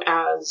to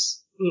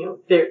as,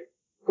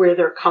 where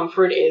their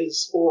comfort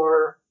is,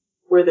 or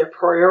where their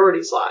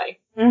priorities lie.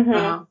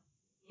 Mm-hmm.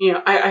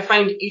 I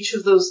find each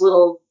of those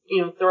little,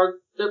 there are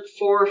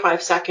 4 or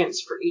 5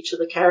 seconds for each of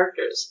the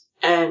characters.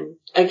 And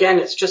again,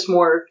 it's just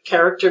more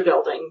character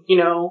building,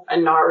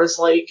 and Nara's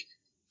like,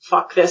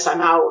 fuck this,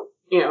 I'm out,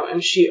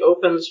 and she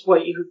opens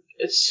what you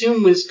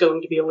assume is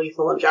going to be a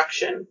lethal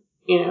injection.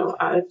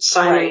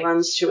 Simon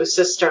runs to his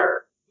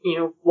sister,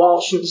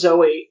 Walsh and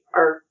Zoe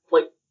are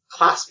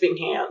clasping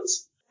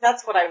hands.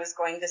 That's what I was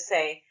going to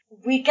say.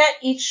 We get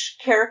each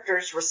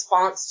character's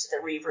response to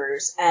the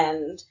Reavers,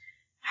 and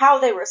how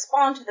they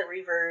respond to the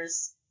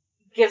Reavers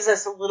gives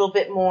us a little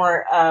bit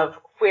more of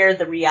where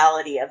the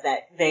reality of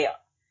that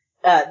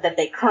that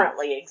they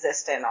currently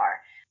exist in are.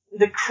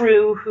 The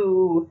crew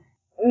who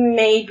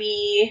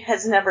maybe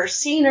has never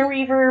seen a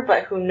Reaver,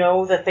 but who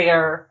know that they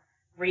are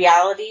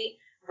reality,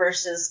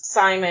 versus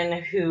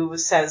Simon, who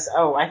says,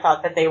 oh, I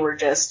thought that they were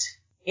just,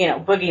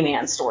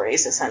 boogeyman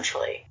stories,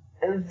 essentially.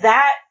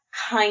 That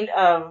kind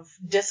of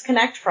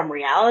disconnect from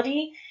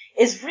reality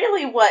is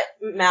really what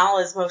Mal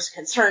is most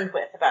concerned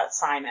with about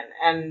Simon.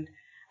 And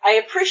I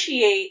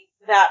appreciate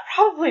that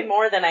probably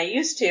more than I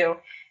used to,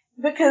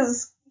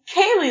 because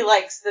Kaylee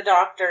likes the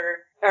Doctor,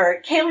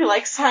 or Kaylee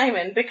likes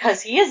Simon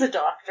because he is a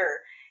doctor,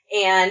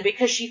 and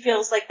because she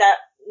feels like that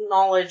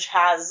knowledge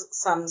has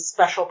some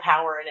special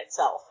power in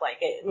itself. Like,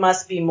 it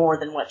must be more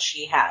than what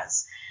she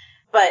has.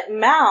 But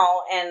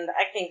Mal, and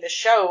I think the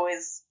show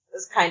is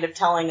kind of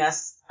telling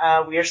us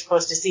we are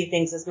supposed to see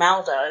things as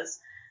Mal does.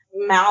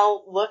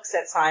 Mal looks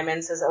at Simon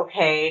and says,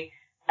 okay,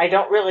 I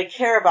don't really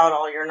care about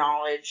all your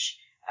knowledge.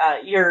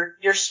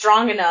 You're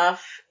strong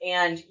enough,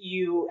 and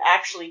you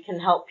actually can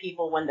help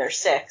people when they're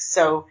sick,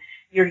 so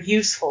you're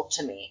useful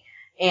to me.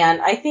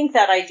 And I think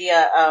that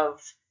idea of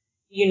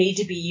you need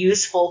to be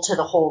useful to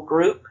the whole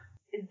group,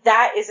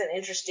 that is an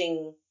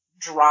interesting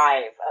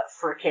drive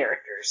for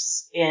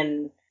characters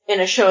in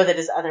a show that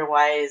is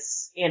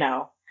otherwise,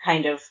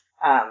 kind of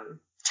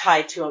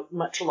tied to a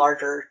much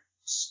larger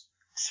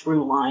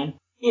through line.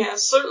 Yeah,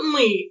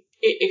 certainly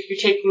if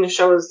you're taking the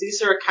show as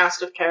these are a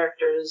cast of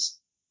characters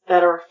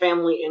that are a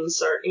family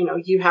insert.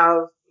 You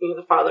have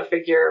the father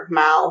figure,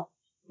 Mal.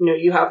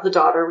 You have the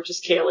daughter, which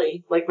is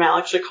Kaylee. Like, Mal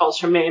actually calls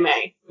her May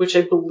May, which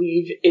I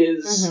believe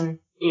is,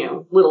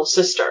 little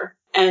sister.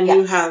 And yes,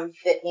 you have...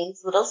 it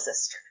means little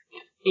sister.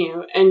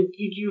 And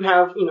you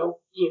have,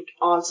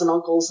 aunts and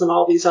uncles and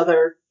all these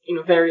other,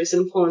 various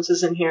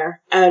influences in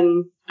here.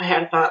 And I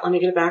had a thought, let me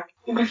get it back.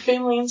 My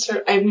family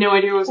insert. I have no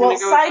idea what was going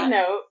to go with that. Side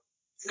note.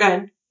 Go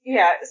ahead.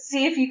 Yeah,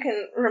 see if you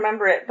can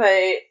remember it, but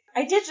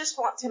I did just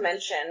want to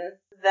mention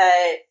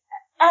that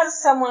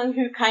as someone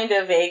who kind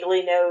of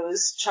vaguely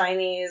knows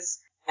Chinese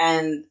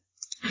and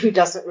who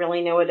doesn't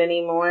really know it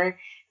anymore,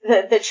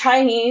 the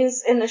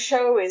Chinese in the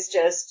show is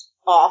just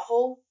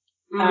awful.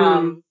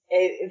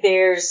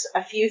 There's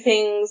a few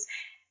things,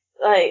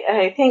 like,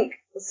 I think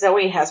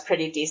Zoe has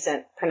pretty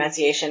decent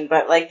pronunciation,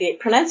 but, like, the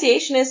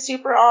pronunciation is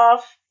super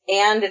off,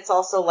 and it's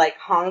also, like,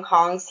 Hong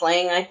Kong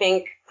slang, I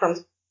think,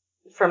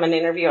 from an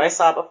interview I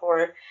saw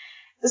before.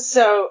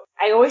 So,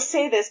 I always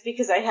say this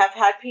because I have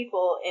had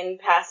people in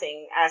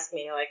passing ask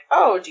me, like,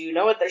 oh, do you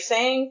know what they're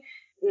saying?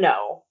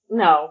 No.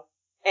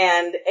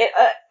 And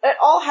it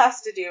all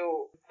has to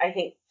do, I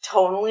think,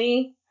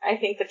 tonally. I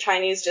think the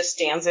Chinese just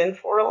stands in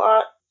for a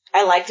lot.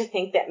 I like to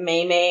think that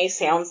May May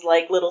sounds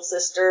like little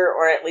sister,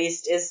 or at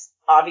least is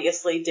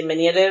obviously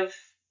diminutive,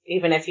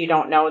 even if you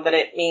don't know that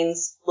it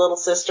means little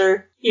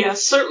sister. Yeah,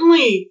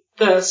 certainly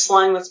the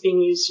slang that's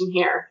being used in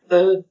here,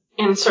 the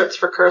inserts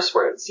for curse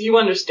words, you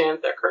understand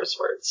they're curse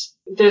words.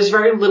 There's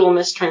very little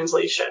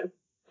mistranslation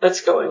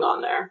that's going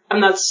on there.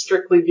 And that's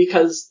strictly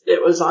because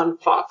it was on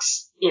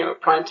Fox,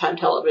 primetime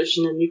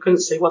television, and you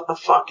couldn't say what the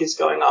fuck is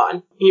going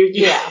on.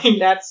 Yeah,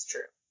 that's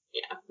true.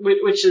 Yeah,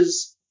 which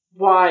is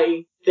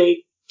why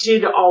they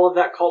did all of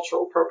that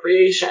cultural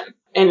appropriation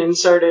and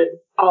inserted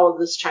all of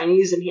this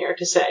Chinese in here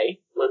to say,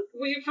 look,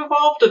 we've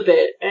evolved a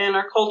bit and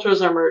our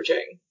cultures are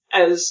merging,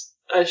 as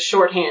a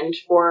shorthand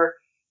for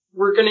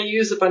we're going to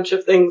use a bunch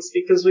of things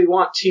because we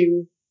want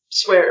to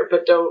swear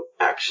but don't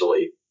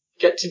actually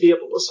get to be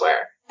able to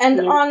swear. And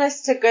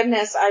honest to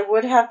goodness, I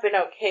would have been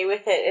okay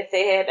with it if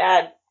they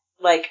had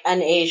like,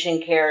 an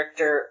Asian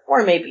character,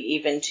 or maybe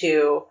even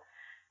two.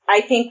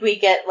 I think we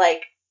get,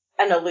 like,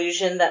 an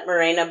illusion that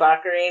Morena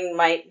Baccarin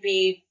might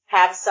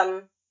have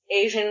some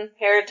Asian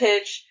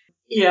heritage.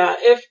 Yeah,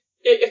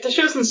 if the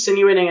show's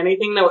insinuating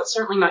anything, though, it's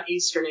certainly not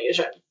Eastern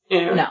Asian.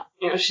 No.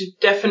 She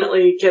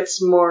definitely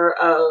gets more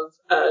of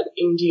an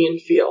Indian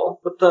feel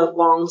with the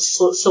long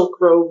silk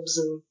robes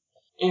and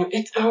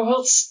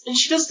and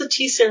she does the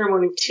tea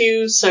ceremony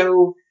too,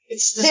 so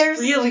it's this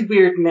really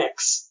weird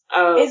mix.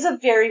 It's a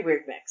very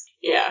weird mix.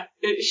 Yeah,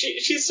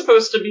 she's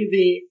supposed to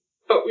be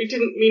but we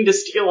didn't mean to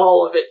steal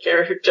all of it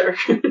character.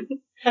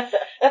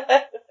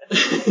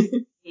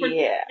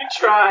 Yeah. We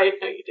tried.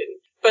 No, you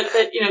didn't.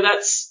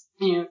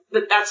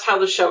 But that's how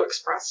the show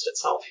expressed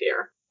itself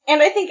here.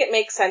 And I think it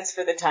makes sense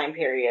for the time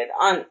period.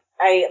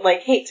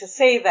 I hate to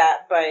say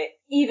that, but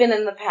even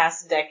in the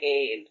past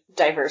decade,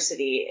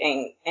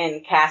 diversity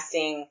in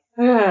casting,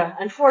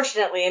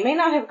 unfortunately, it may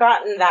not have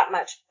gotten that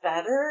much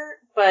better,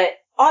 but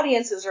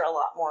audiences are a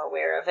lot more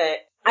aware of it.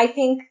 I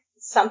think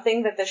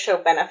something that the show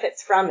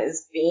benefits from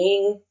is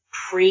being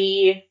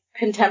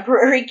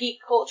pre-contemporary geek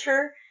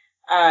culture.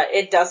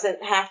 It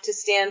doesn't have to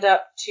stand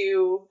up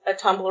to a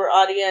Tumblr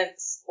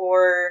audience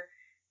or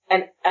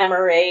an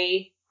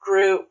MRA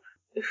group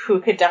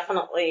who could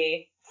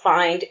definitely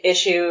find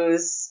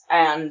issues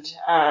and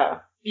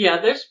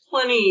there's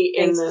plenty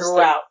in this throughout.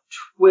 That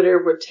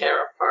Twitter would tear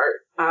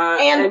apart.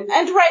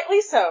 And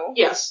rightly so.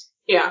 Yes.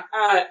 Yeah.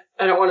 I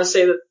don't want to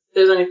say that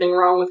there's anything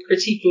wrong with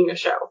critiquing a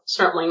show.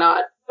 Certainly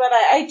not. But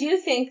I do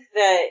think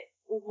that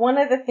one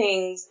of the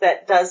things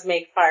that does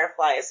make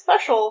Firefly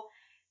special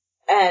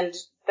and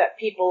that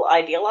people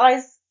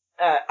idealize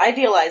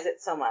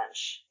it so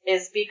much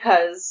is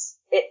because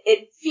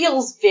it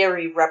feels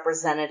very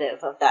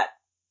representative of that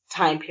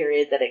time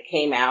period that it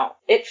came out.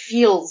 It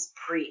feels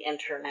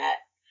pre-internet.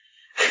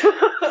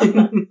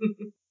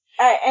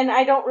 And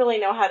I don't really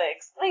know how to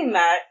explain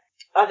that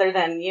other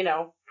than,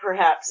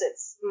 perhaps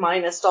it's my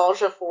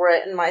nostalgia for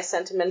it and my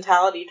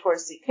sentimentality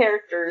towards the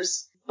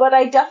characters. But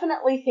I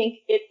definitely think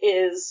it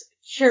is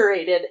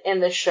curated in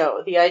the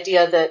show. The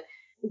idea that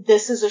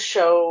this is a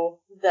show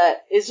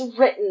that is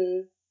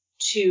written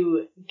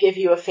to give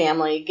you a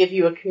family, give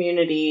you a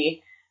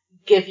community,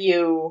 give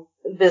you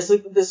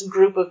this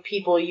group of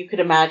people you could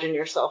imagine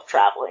yourself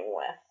traveling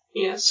with.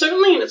 Yeah,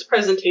 certainly in its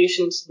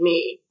presentation to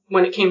me,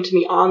 when it came to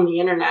me on the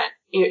internet,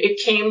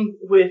 it came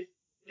with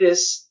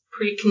this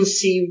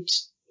preconceived,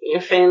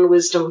 fan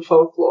wisdom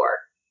folklore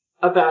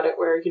about it,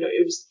 where,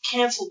 it was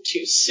canceled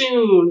too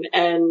soon,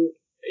 and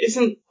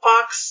isn't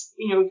Fox,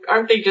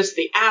 aren't they just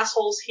the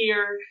assholes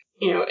here?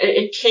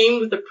 It came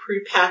with a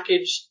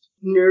prepackaged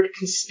nerd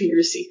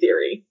conspiracy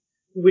theory,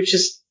 which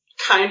is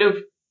kind of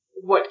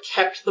what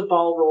kept the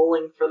ball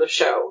rolling for the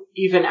show,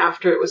 even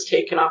after it was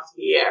taken off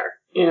the air.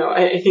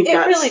 I think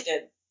it really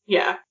did.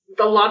 Yeah.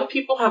 A lot of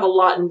people have a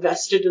lot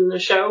invested in the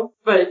show,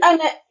 but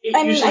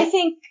I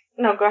think...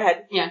 No, go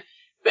ahead. Yeah.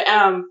 But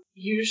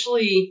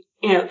usually,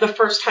 the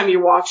first time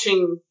you're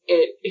watching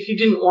it, if you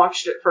didn't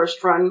watch it at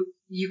first run,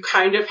 you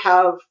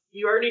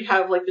already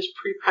have like this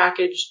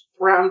prepackaged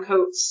brown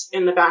coats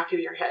in the back of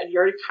your head. You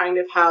already kind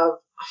of have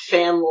a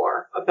fan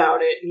lore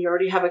about it, and you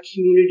already have a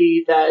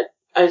community that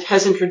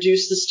has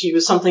introduced this to you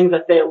as something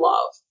that they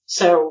love.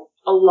 So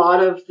a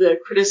lot of the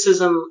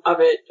criticism of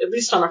it, at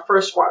least on a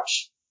first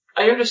watch,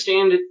 I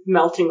understand it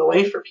melting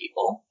away for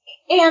people.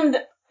 And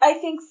I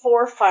think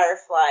for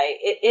Firefly,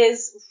 it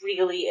is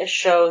really a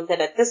show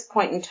that at this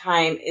point in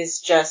time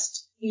is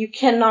just, you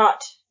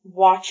cannot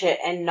watch it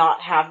and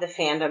not have the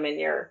fandom in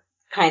your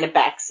kind of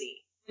backseat.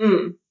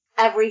 Mm.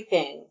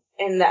 Everything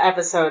in the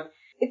episode,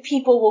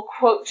 people will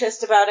quote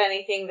just about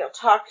anything, they'll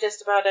talk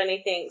just about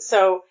anything.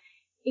 So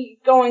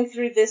going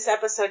through this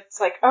episode, it's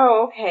like,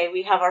 oh, okay,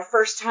 we have our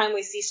first time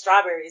we see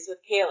strawberries with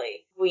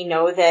Kaylee. We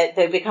know that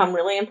they become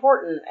really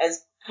important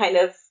as kind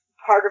of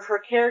part of her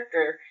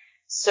character.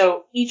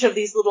 So each of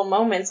these little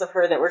moments of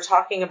her that we're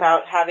talking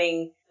about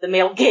having the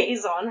male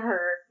gaze on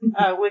her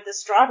with the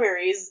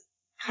strawberries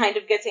kind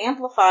of gets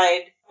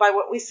amplified by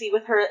what we see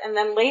with her. And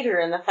then later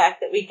in the fact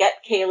that we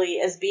get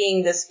Kaylee as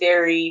being this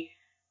very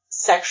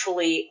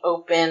sexually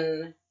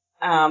open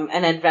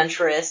and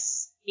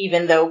adventurous,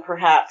 even though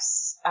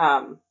perhaps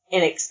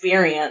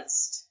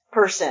inexperienced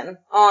person.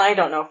 Oh, I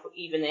don't know if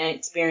even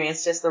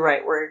inexperienced is the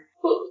right word.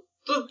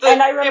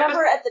 And I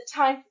remember at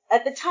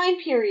the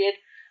time period,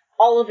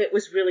 all of it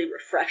was really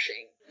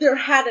refreshing. There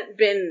hadn't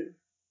been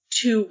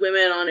two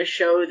women on a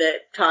show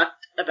that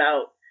talked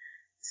about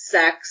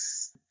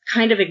sex,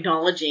 kind of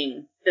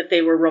acknowledging that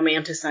they were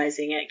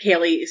romanticizing it.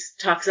 Kaylee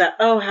talks about,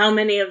 oh, how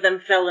many of them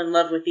fell in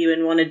love with you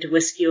and wanted to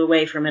whisk you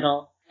away from it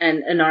all?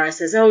 And Inara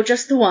says, oh,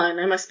 just the one.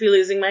 I must be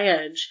losing my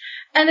edge.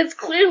 And it's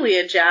clearly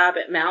a jab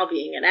at Mal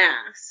being an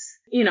ass.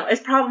 As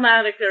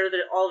problematic are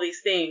all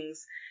these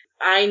things,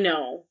 I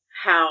know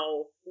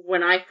how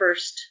when I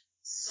first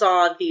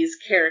saw these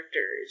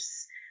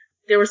characters,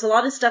 there was a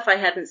lot of stuff I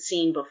hadn't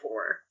seen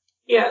before.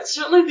 Yeah,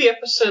 certainly the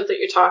episode that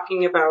you're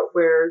talking about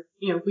where,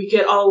 we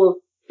get all of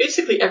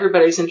basically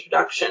everybody's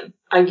introduction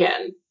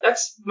again.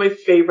 That's my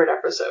favorite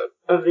episode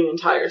of the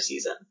entire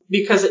season,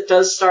 because it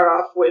does start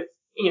off with,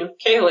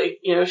 Kaylee.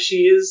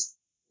 She is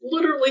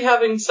literally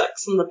having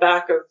sex in the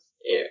back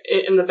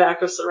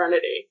of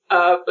Serenity.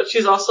 But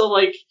she's also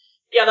like,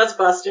 yeah, that's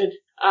busted.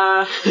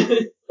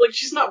 Like,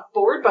 she's not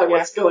bored by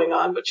what's going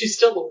on, but she's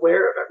still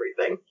aware of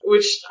everything,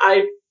 which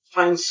I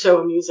find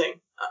so amusing.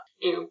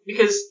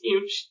 Because,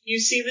 you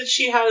see that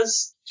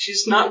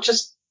she's not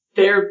just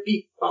there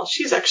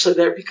she's actually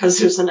there because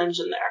there's an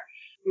engine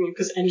there.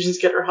 Because engines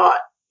get her hot,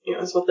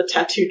 is what the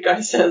tattooed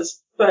guy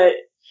says. But,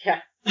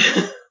 yeah.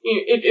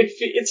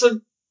 It's a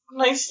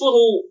nice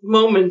little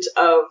moment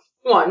of,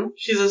 one,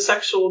 she's a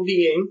sexual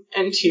being,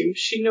 and two,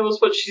 she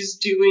knows what she's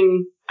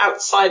doing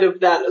outside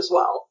of that as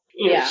well.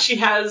 She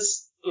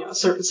has, a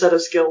certain set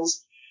of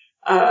skills,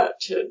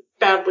 to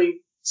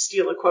badly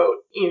steal a quote.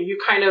 You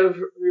kind of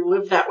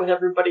relive that with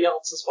everybody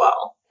else as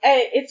well.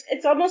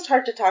 It's almost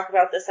hard to talk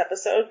about this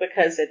episode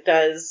because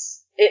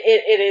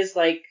it is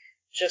like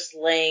just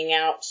laying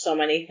out so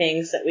many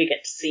things that we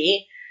get to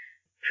see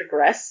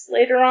progress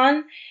later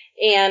on.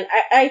 And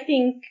I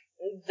think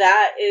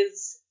that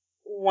is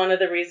one of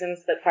the reasons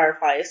that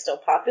Firefly is still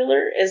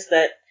popular, is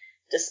that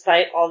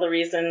despite all the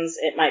reasons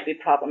it might be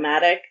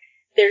problematic,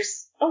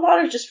 there's a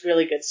lot of just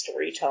really good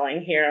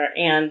storytelling here.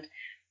 And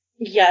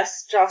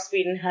yes, Joss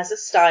Whedon has a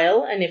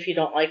style, and if you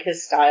don't like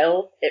his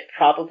style, it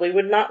probably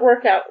would not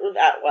work out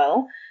that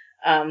well.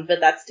 But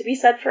that's to be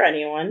said for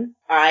anyone.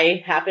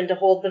 I happen to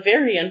hold the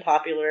very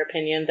unpopular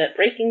opinion that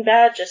Breaking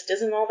Bad just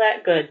isn't all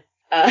that good.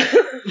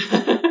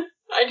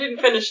 I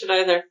didn't finish it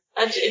either.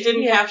 It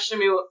didn't capture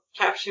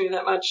me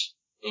that much.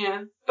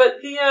 Yeah. But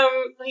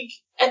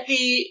at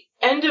the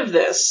end of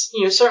this,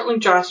 certainly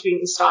Joss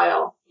Whedon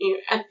style,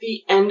 at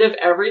the end of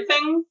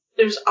everything,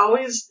 there's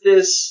always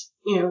this,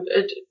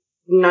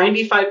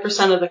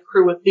 95% of the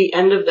crew at the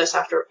end of this,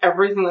 after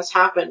everything that's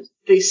happened,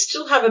 they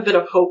still have a bit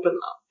of hope in them.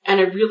 And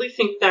I really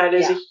think that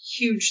is a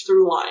huge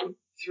through line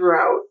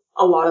throughout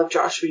a lot of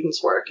Joss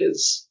Whedon's work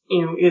is,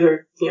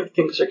 either,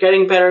 things are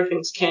getting better,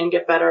 things can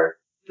get better.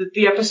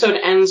 The episode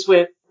ends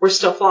with, we're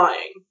still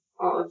flying.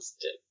 Well, it's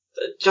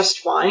just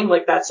flying,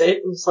 that's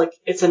it. It's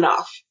it's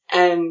enough.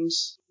 And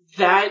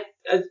that,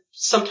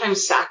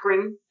 sometimes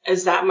saccharine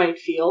as that might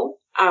feel,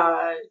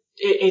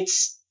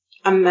 it's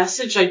a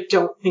message I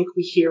don't think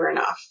we hear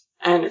enough.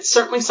 And it's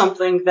certainly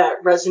something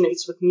that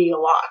resonates with me a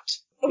lot.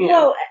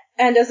 Well,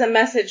 and as a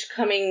message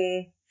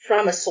coming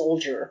from a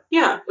soldier.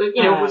 Yeah,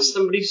 with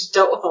somebody who's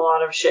dealt with a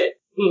lot of shit.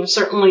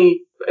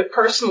 Certainly,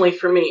 personally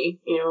for me,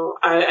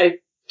 I've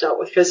dealt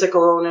with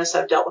physical illness,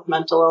 I've dealt with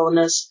mental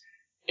illness,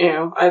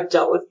 I've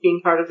dealt with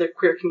being part of the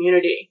queer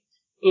community,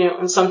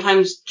 and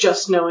sometimes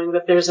just knowing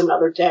that there's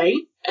another day,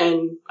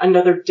 and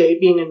another day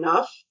being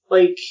enough,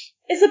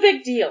 it's a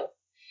big deal.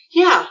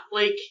 Yeah,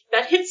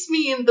 that hits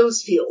me in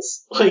those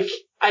feels.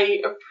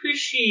 I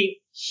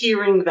appreciate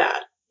hearing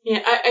that.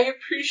 Yeah, I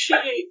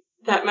appreciate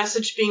that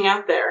message being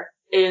out there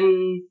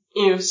in,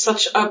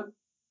 such a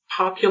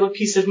popular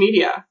piece of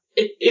media.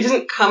 It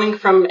isn't coming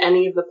from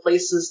any of the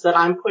places that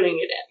I'm putting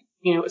it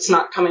in. It's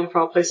not coming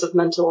from a place of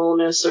mental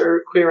illness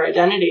or queer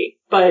identity,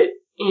 but,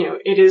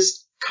 it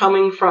is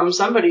coming from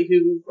somebody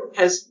who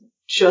has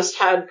just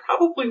had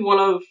probably one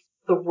of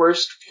the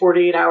worst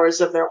 48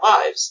 hours of their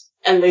lives,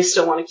 and they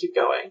still want to keep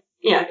going.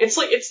 Yeah, it's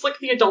like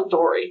the adult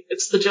Dory.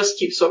 It's the just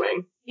keep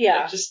swimming.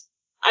 Yeah.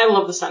 I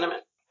love the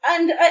sentiment.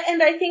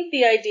 And I think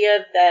the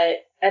idea that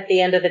at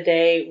the end of the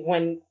day,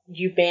 when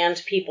you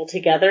band people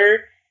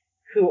together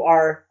who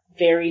are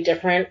very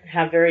different,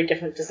 have very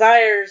different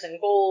desires and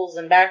goals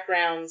and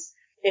backgrounds,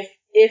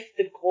 if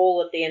the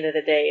goal at the end of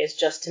the day is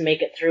just to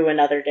make it through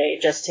another day,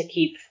 just to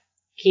keep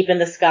in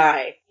the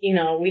sky.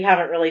 We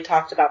haven't really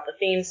talked about the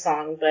theme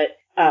song, but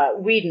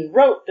Whedon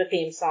wrote the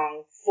theme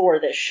song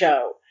for this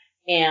show.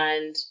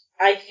 And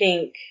I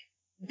think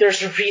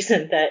there's a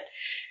reason that,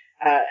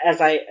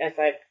 as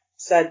I've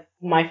said,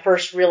 my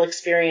first real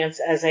experience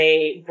as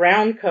a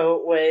brown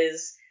coat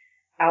was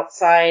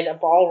outside a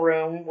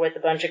ballroom with a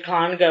bunch of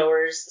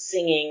con-goers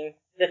singing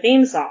the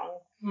theme song.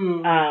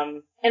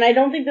 And I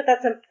don't think that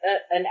that's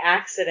an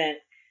accident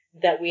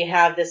that we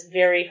have this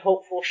very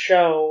hopeful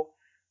show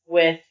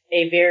with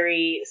a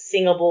very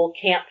singable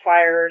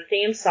campfire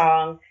theme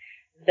song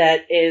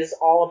that is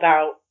all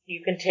about,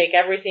 you can take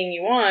everything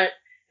you want,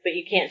 but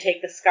you can't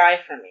take the sky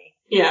from me.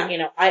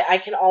 Yeah. I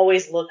can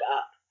always look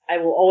up. I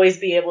will always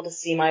be able to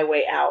see my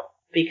way out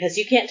because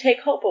you can't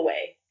take hope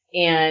away.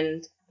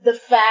 And the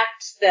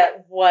fact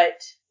that what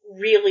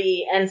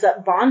really ends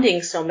up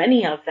bonding so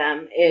many of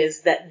them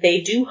is that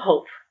they do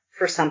hope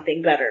for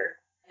something better.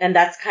 And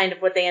that's kind of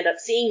what they end up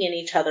seeing in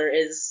each other,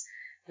 is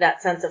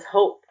that sense of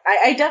hope.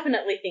 I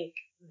definitely think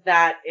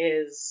that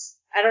is,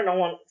 I don't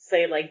want to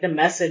say the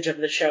message of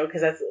the show,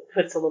 because that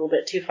puts a little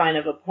bit too fine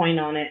of a point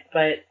on it,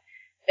 but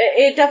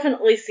it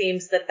definitely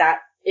seems that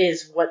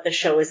is what the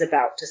show is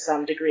about to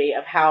some degree,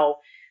 of how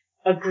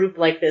a group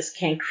like this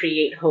can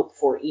create hope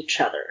for each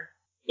other.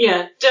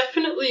 Yeah,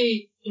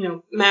 definitely,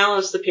 Mal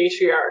as the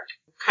patriarch,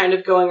 kind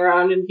of going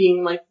around and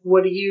being like,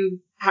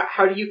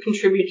 how do you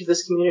contribute to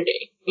this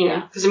community?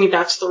 Because,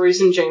 that's the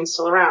reason Jane's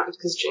still around,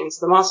 because Jane's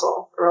the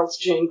muscle, or else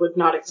Jane would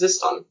not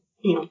exist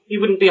he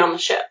wouldn't be on the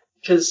ship.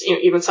 Because,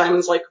 even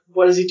Simon's like,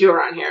 what does he do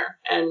around here?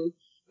 And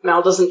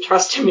Mal doesn't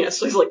trust him yet,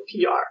 so he's like,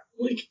 PR.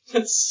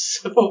 That's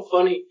so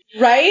funny.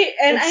 Right?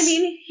 And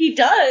he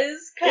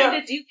does kind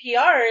of do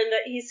PR in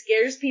that he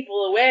scares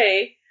people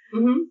away.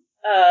 Mm-hmm.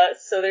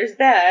 So there's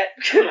that.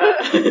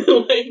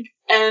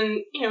 And,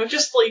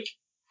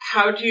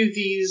 how do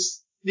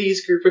these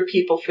group of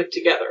people fit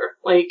together?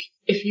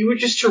 If you were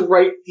just to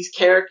write these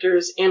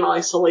characters in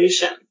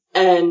isolation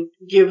and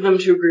give them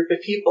to a group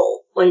of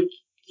people,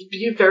 it'd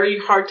be a very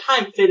hard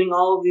time fitting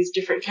all of these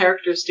different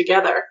characters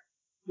together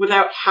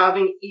without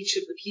having each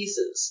of the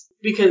pieces.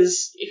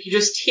 Because if you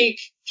just take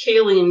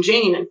Kaylee and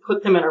Jane and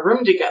put them in a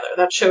room together,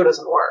 that show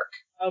doesn't work.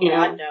 Oh,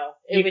 God, no.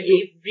 It would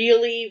be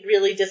really,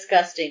 really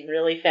disgusting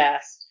really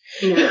fast.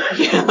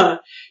 Yeah.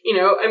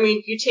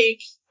 You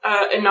take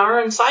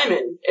Inara and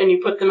Simon and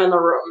you put them in the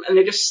room and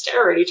they just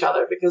stare at each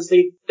other because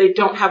they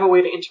don't have a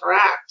way to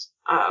interact.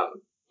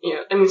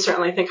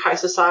 Certainly I think high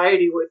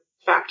society would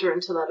factor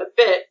into that a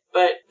bit,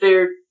 but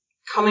they're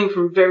coming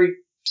from very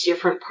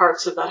different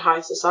parts of that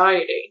high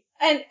society.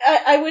 And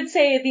I would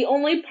say the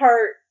only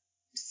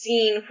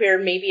scene where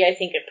maybe I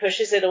think it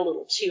pushes it a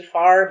little too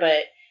far,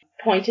 but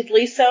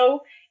pointedly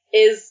so,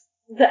 is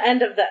the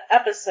end of the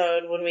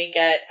episode when we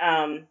get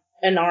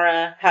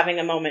Inara having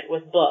a moment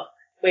with Book,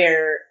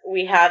 where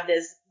we have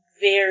this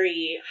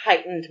very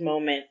heightened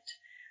moment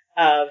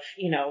of,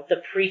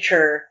 the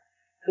preacher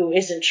who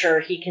isn't sure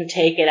he can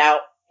take it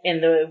out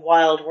in the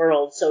wild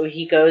world, so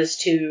he goes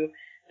to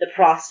the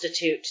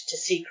prostitute to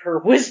seek her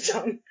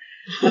wisdom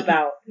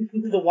about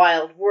the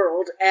wild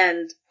world.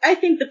 And I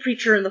think the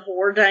preacher and the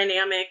whore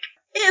dynamic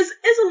is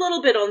a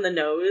little bit on the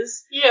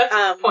nose.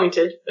 Yeah, it's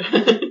pointed.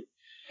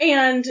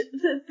 And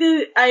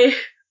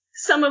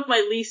some of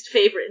my least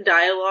favorite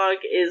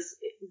dialogue is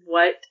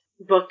what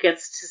Book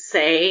gets to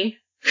say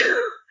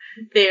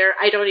there.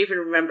 I don't even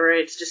remember.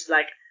 It's just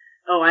like,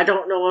 oh, I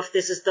don't know if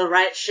this is the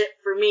right shit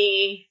for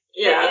me.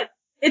 Yeah.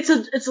 It's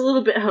a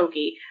little bit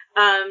hokey.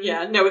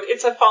 Yeah, no,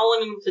 it's a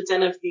fallen into the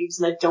den of thieves,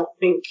 and I don't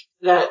think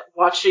that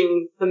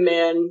watching the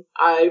man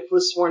I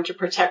was sworn to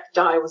protect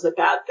die was a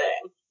bad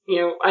thing.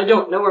 You know, I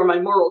don't know where my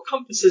moral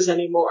compass is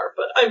anymore,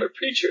 but I'm a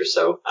preacher,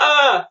 so,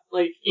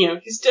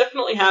 he's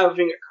definitely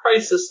having a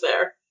crisis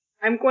there.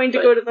 I'm going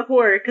to go to the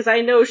whore, because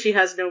I know she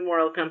has no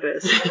moral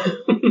compass.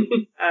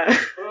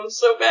 Oh,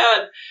 so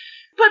bad.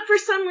 But for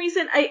some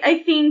reason,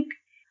 I think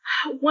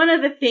one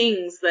of the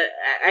things that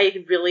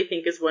I really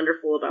think is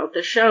wonderful about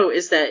the show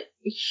is that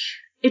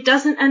it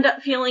doesn't end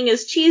up feeling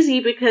as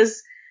cheesy,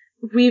 because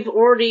we've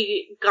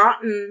already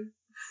gotten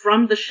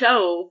from the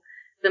show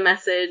the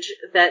message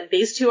that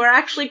these two are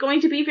actually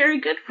going to be very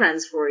good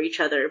friends for each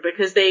other,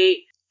 because they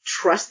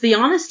trust the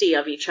honesty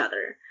of each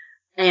other.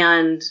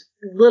 And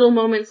little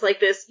moments like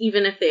this,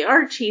 even if they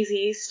are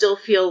cheesy, still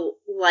feel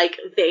like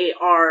they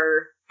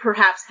are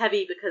perhaps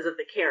heavy because of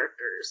the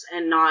characters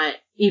and not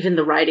even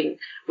the writing,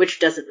 which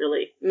doesn't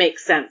really make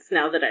sense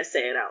now that I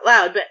say it out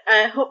loud.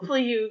 But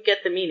hopefully you get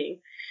the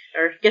meaning,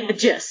 or get the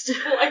gist.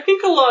 Well, I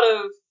think a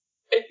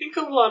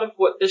lot of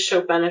what this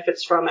show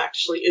benefits from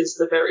actually is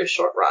the very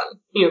short run.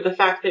 You know, the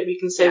fact that we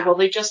can say, well,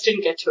 they just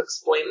didn't get to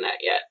explain that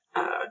yet.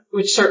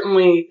 Which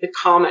certainly the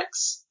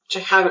comics,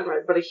 which I haven't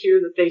read, but I hear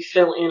that they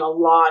fill in a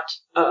lot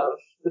of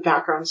the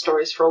background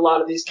stories for a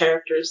lot of these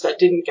characters that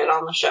didn't get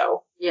on the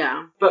show.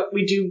 Yeah. But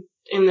we do,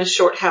 in this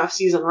short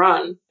half-season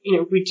run, you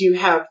know, we do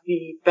have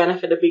the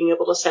benefit of being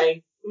able to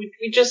say,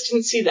 we just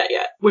didn't see that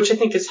yet, which I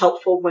think is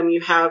helpful when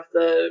you have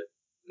the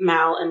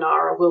Mal and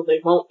Nara will they,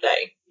 won't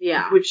they?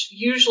 Yeah. Which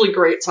usually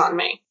grates on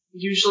me.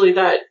 Usually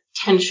that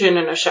tension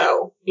in a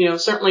show, you know,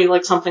 certainly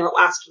like something that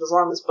lasted as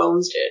long as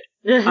Bones did.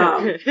 You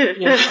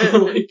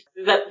know, like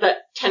that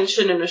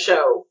tension in a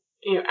show,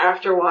 you know,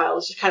 after a while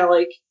is just kind of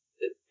like,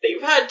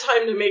 they've had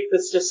time to make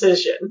this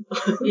decision.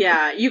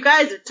 Yeah, you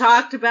guys have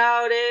talked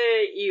about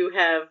it. You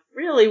have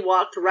really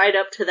walked right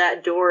up to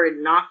that door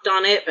and knocked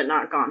on it, but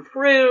not gone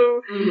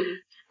through. Mm-hmm.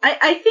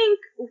 I think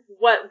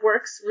what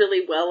works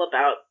really well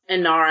about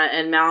Inara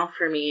and Mal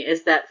for me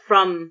is that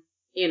from,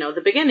 you know,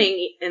 the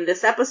beginning in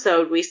this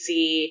episode, we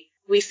see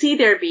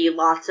there be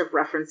lots of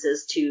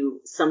references to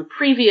some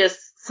previous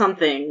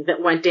something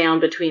that went down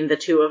between the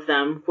two of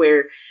them,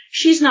 where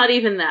she's not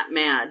even that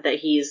mad that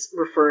he's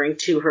referring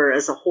to her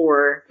as a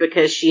whore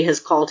because she has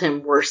called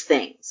him worse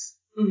things.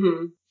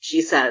 Mm-hmm.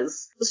 She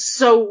says.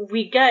 So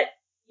we get,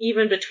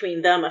 even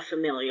between them, a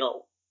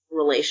familial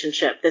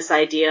relationship. This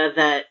idea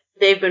that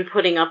they've been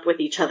putting up with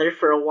each other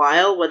for a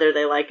while, whether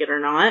they like it or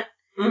not.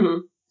 Mm-hmm.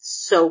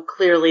 So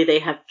clearly they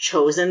have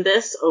chosen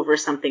this over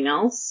something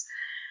else.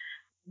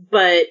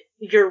 But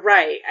you're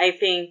right. I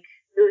think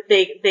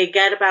they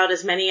get about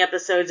as many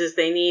episodes as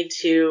they need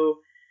to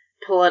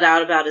pull it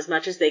out about as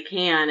much as they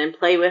can and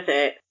play with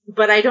it.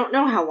 But I don't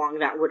know how long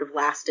that would have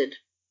lasted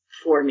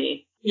for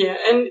me. Yeah,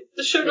 and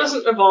the show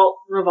doesn't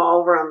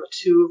revolve around the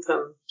two of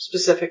them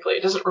specifically.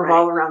 It doesn't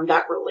revolve around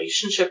that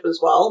relationship as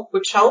well,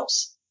 which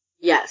helps.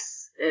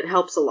 Yes, it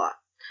helps a lot.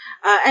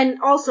 And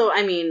also,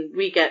 I mean,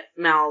 we get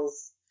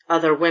Mal's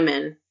other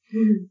women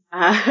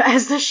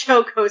as the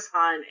show goes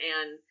on,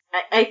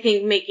 and I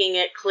think making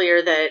it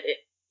clear that,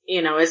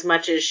 you know, as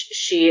much as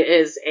she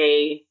is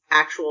a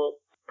actual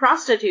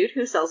prostitute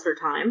who sells her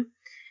time,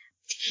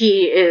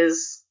 he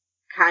is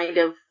kind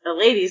of a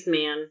ladies'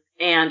 man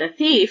and a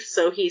thief,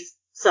 so he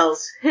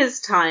sells his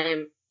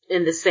time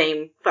in the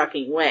same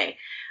fucking way.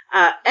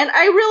 And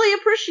I really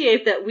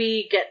appreciate that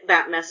we get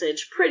that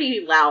message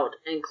pretty loud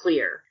and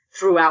clear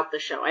throughout the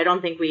show. I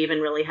don't think we even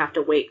really have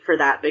to wait for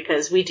that,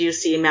 because we do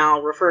see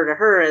Mal refer to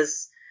her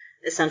as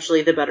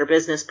essentially the better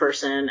business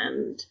person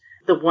and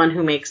the one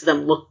who makes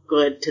them look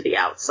good to the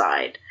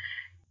outside.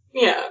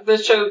 Yeah, the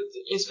show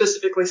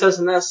specifically says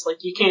in this, like,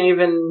 you can't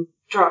even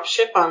drop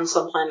ship on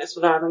some planets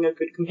without having a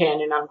good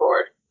companion on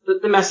board.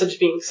 The message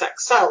being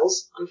sex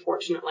sells,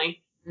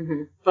 unfortunately.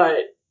 Mm-hmm. But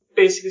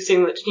basically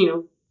saying that, you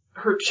know,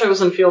 her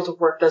chosen field of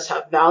work does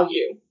have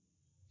value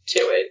to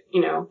it,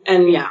 you know.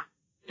 And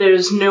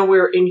there's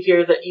nowhere in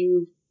here that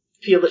you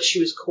feel that she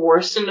was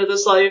coerced into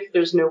this life.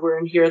 There's nowhere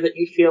in here that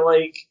you feel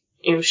like,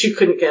 you know, she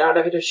couldn't get out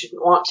of it if she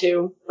didn't want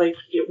to. Like,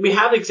 you know, we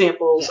have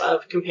examples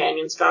of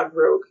companions gone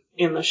rogue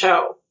in the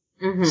show.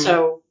 Mm-hmm.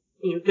 So,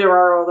 you know, there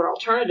are other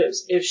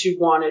alternatives if she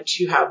wanted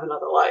to have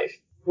another life,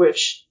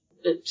 which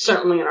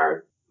certainly in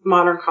our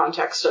modern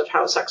context of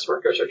how sex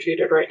workers are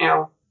treated right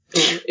now,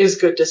 you know, is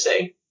good to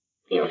see.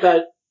 You know,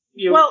 that,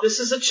 you know, this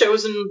is a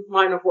chosen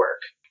line of work.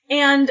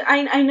 And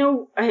I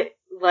know,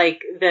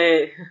 like,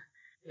 the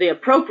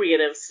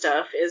appropriative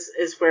stuff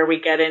is where we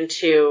get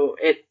into,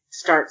 it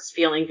starts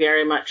feeling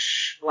very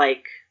much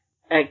like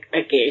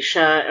a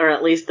geisha, or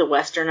at least the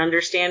Western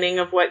understanding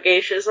of what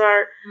geishas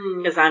are,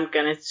 because I'm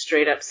gonna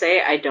straight up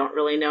say I don't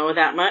really know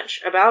that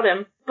much about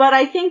him. But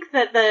I think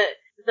that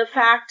the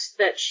fact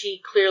that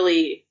she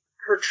clearly,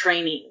 her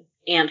training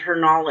and her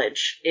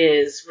knowledge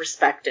is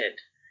respected,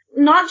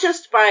 not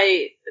just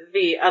by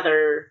the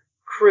other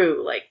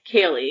crew, like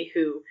Kaylee,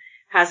 who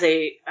has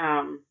a,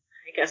 I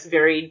guess,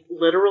 very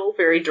literal,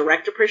 very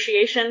direct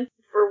appreciation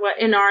for what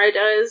Inara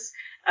does,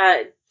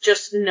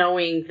 just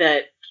knowing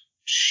that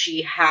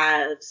she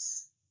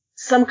has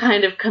some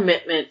kind of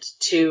commitment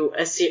to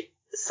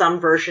some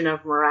version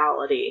of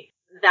morality.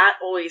 That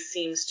always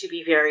seems to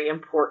be very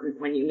important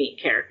when you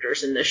meet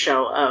characters in the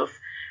show, of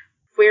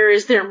where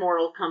is their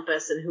moral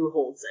compass and who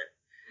holds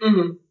it.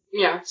 Mm-hmm.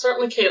 Yeah,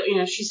 certainly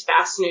Kaylee, she's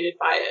fascinated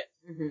by it.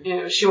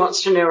 Mm-hmm. She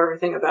wants to know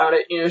everything about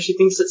it. She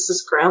thinks it's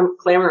this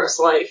glamorous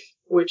life,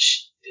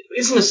 which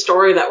isn't a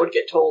story that would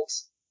get told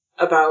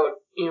about,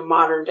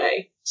 modern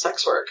day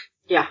sex work.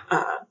 Yeah.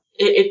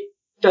 It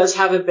does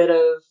have a bit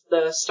of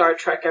the Star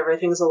Trek,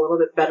 everything's a little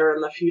bit better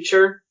in the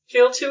future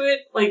feel to it.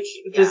 Like,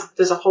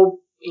 there's a whole,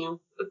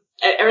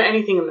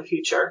 anything in the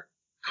future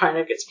kind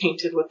of gets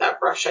painted with that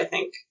brush, I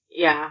think.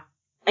 Yeah.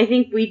 I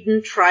think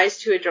Whedon tries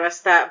to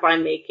address that by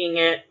making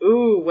it,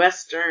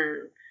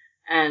 Western.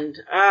 And,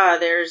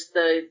 there's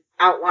the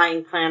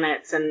outlying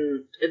planets,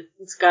 and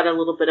it's got a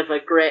little bit of a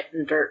grit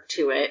and dirt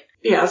to it.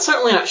 Yeah, it's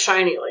certainly not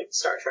shiny like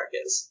Star Trek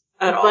is,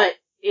 at all. But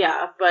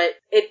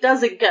it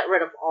doesn't get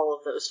rid of all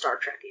of those Star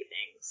Trek-y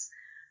things.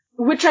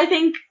 Which I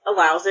think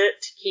allows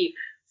it to keep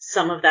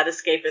some of that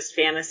escapist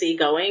fantasy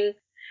going.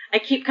 I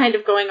keep kind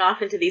of going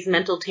off into these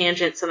mental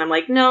tangents, and I'm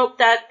like, nope,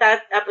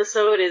 that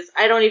episode is,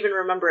 I don't even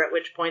remember at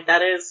which point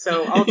that is,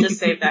 so I'll just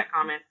save that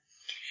comment.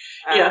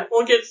 I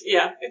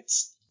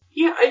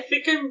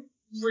think I'm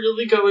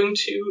really going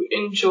to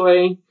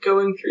enjoy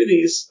going through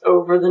these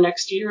over the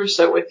next year or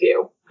so with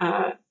you.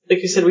 Like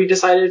I said, we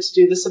decided to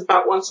do this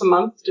about once a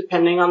month,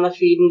 depending on the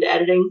feed and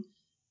editing.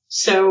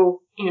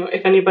 So,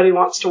 if anybody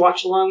wants to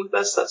watch along with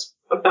us, that's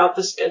about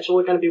the schedule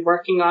we're going to be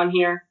working on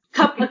here.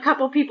 A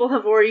couple people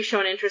have already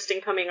shown interest in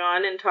coming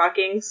on and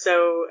talking,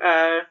 so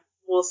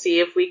we'll see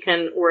if we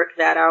can work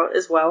that out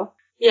as well.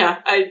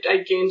 Yeah, I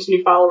gained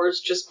new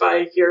followers just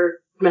by your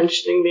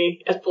mentioning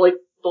me at the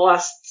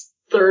last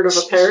third of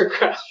a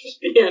paragraph at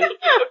the end.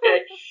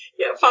 Okay.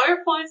 Yeah,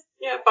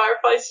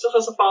 Firefly still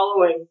has a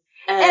following.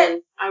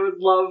 And I would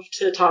love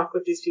to talk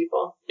with these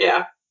people.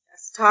 Yeah.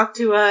 Yes, talk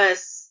to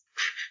us.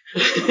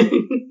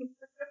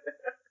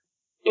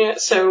 Yeah,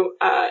 so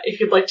if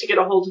you'd like to get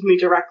a hold of me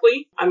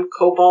directly, I'm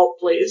Cobalt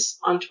Blaze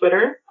on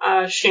Twitter.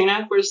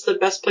 Shayna, where's the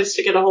best place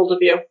to get a hold of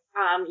you?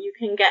 You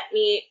can get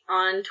me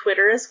on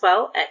Twitter as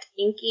well at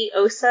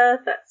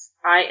Inkyosa. That's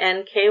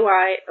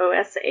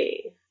INKYOSA.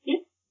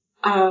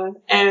 Yeah.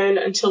 And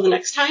until the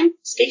next time,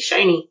 stay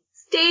shiny.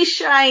 Stay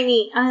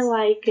shiny. I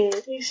like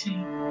it. Stay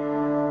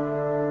shiny.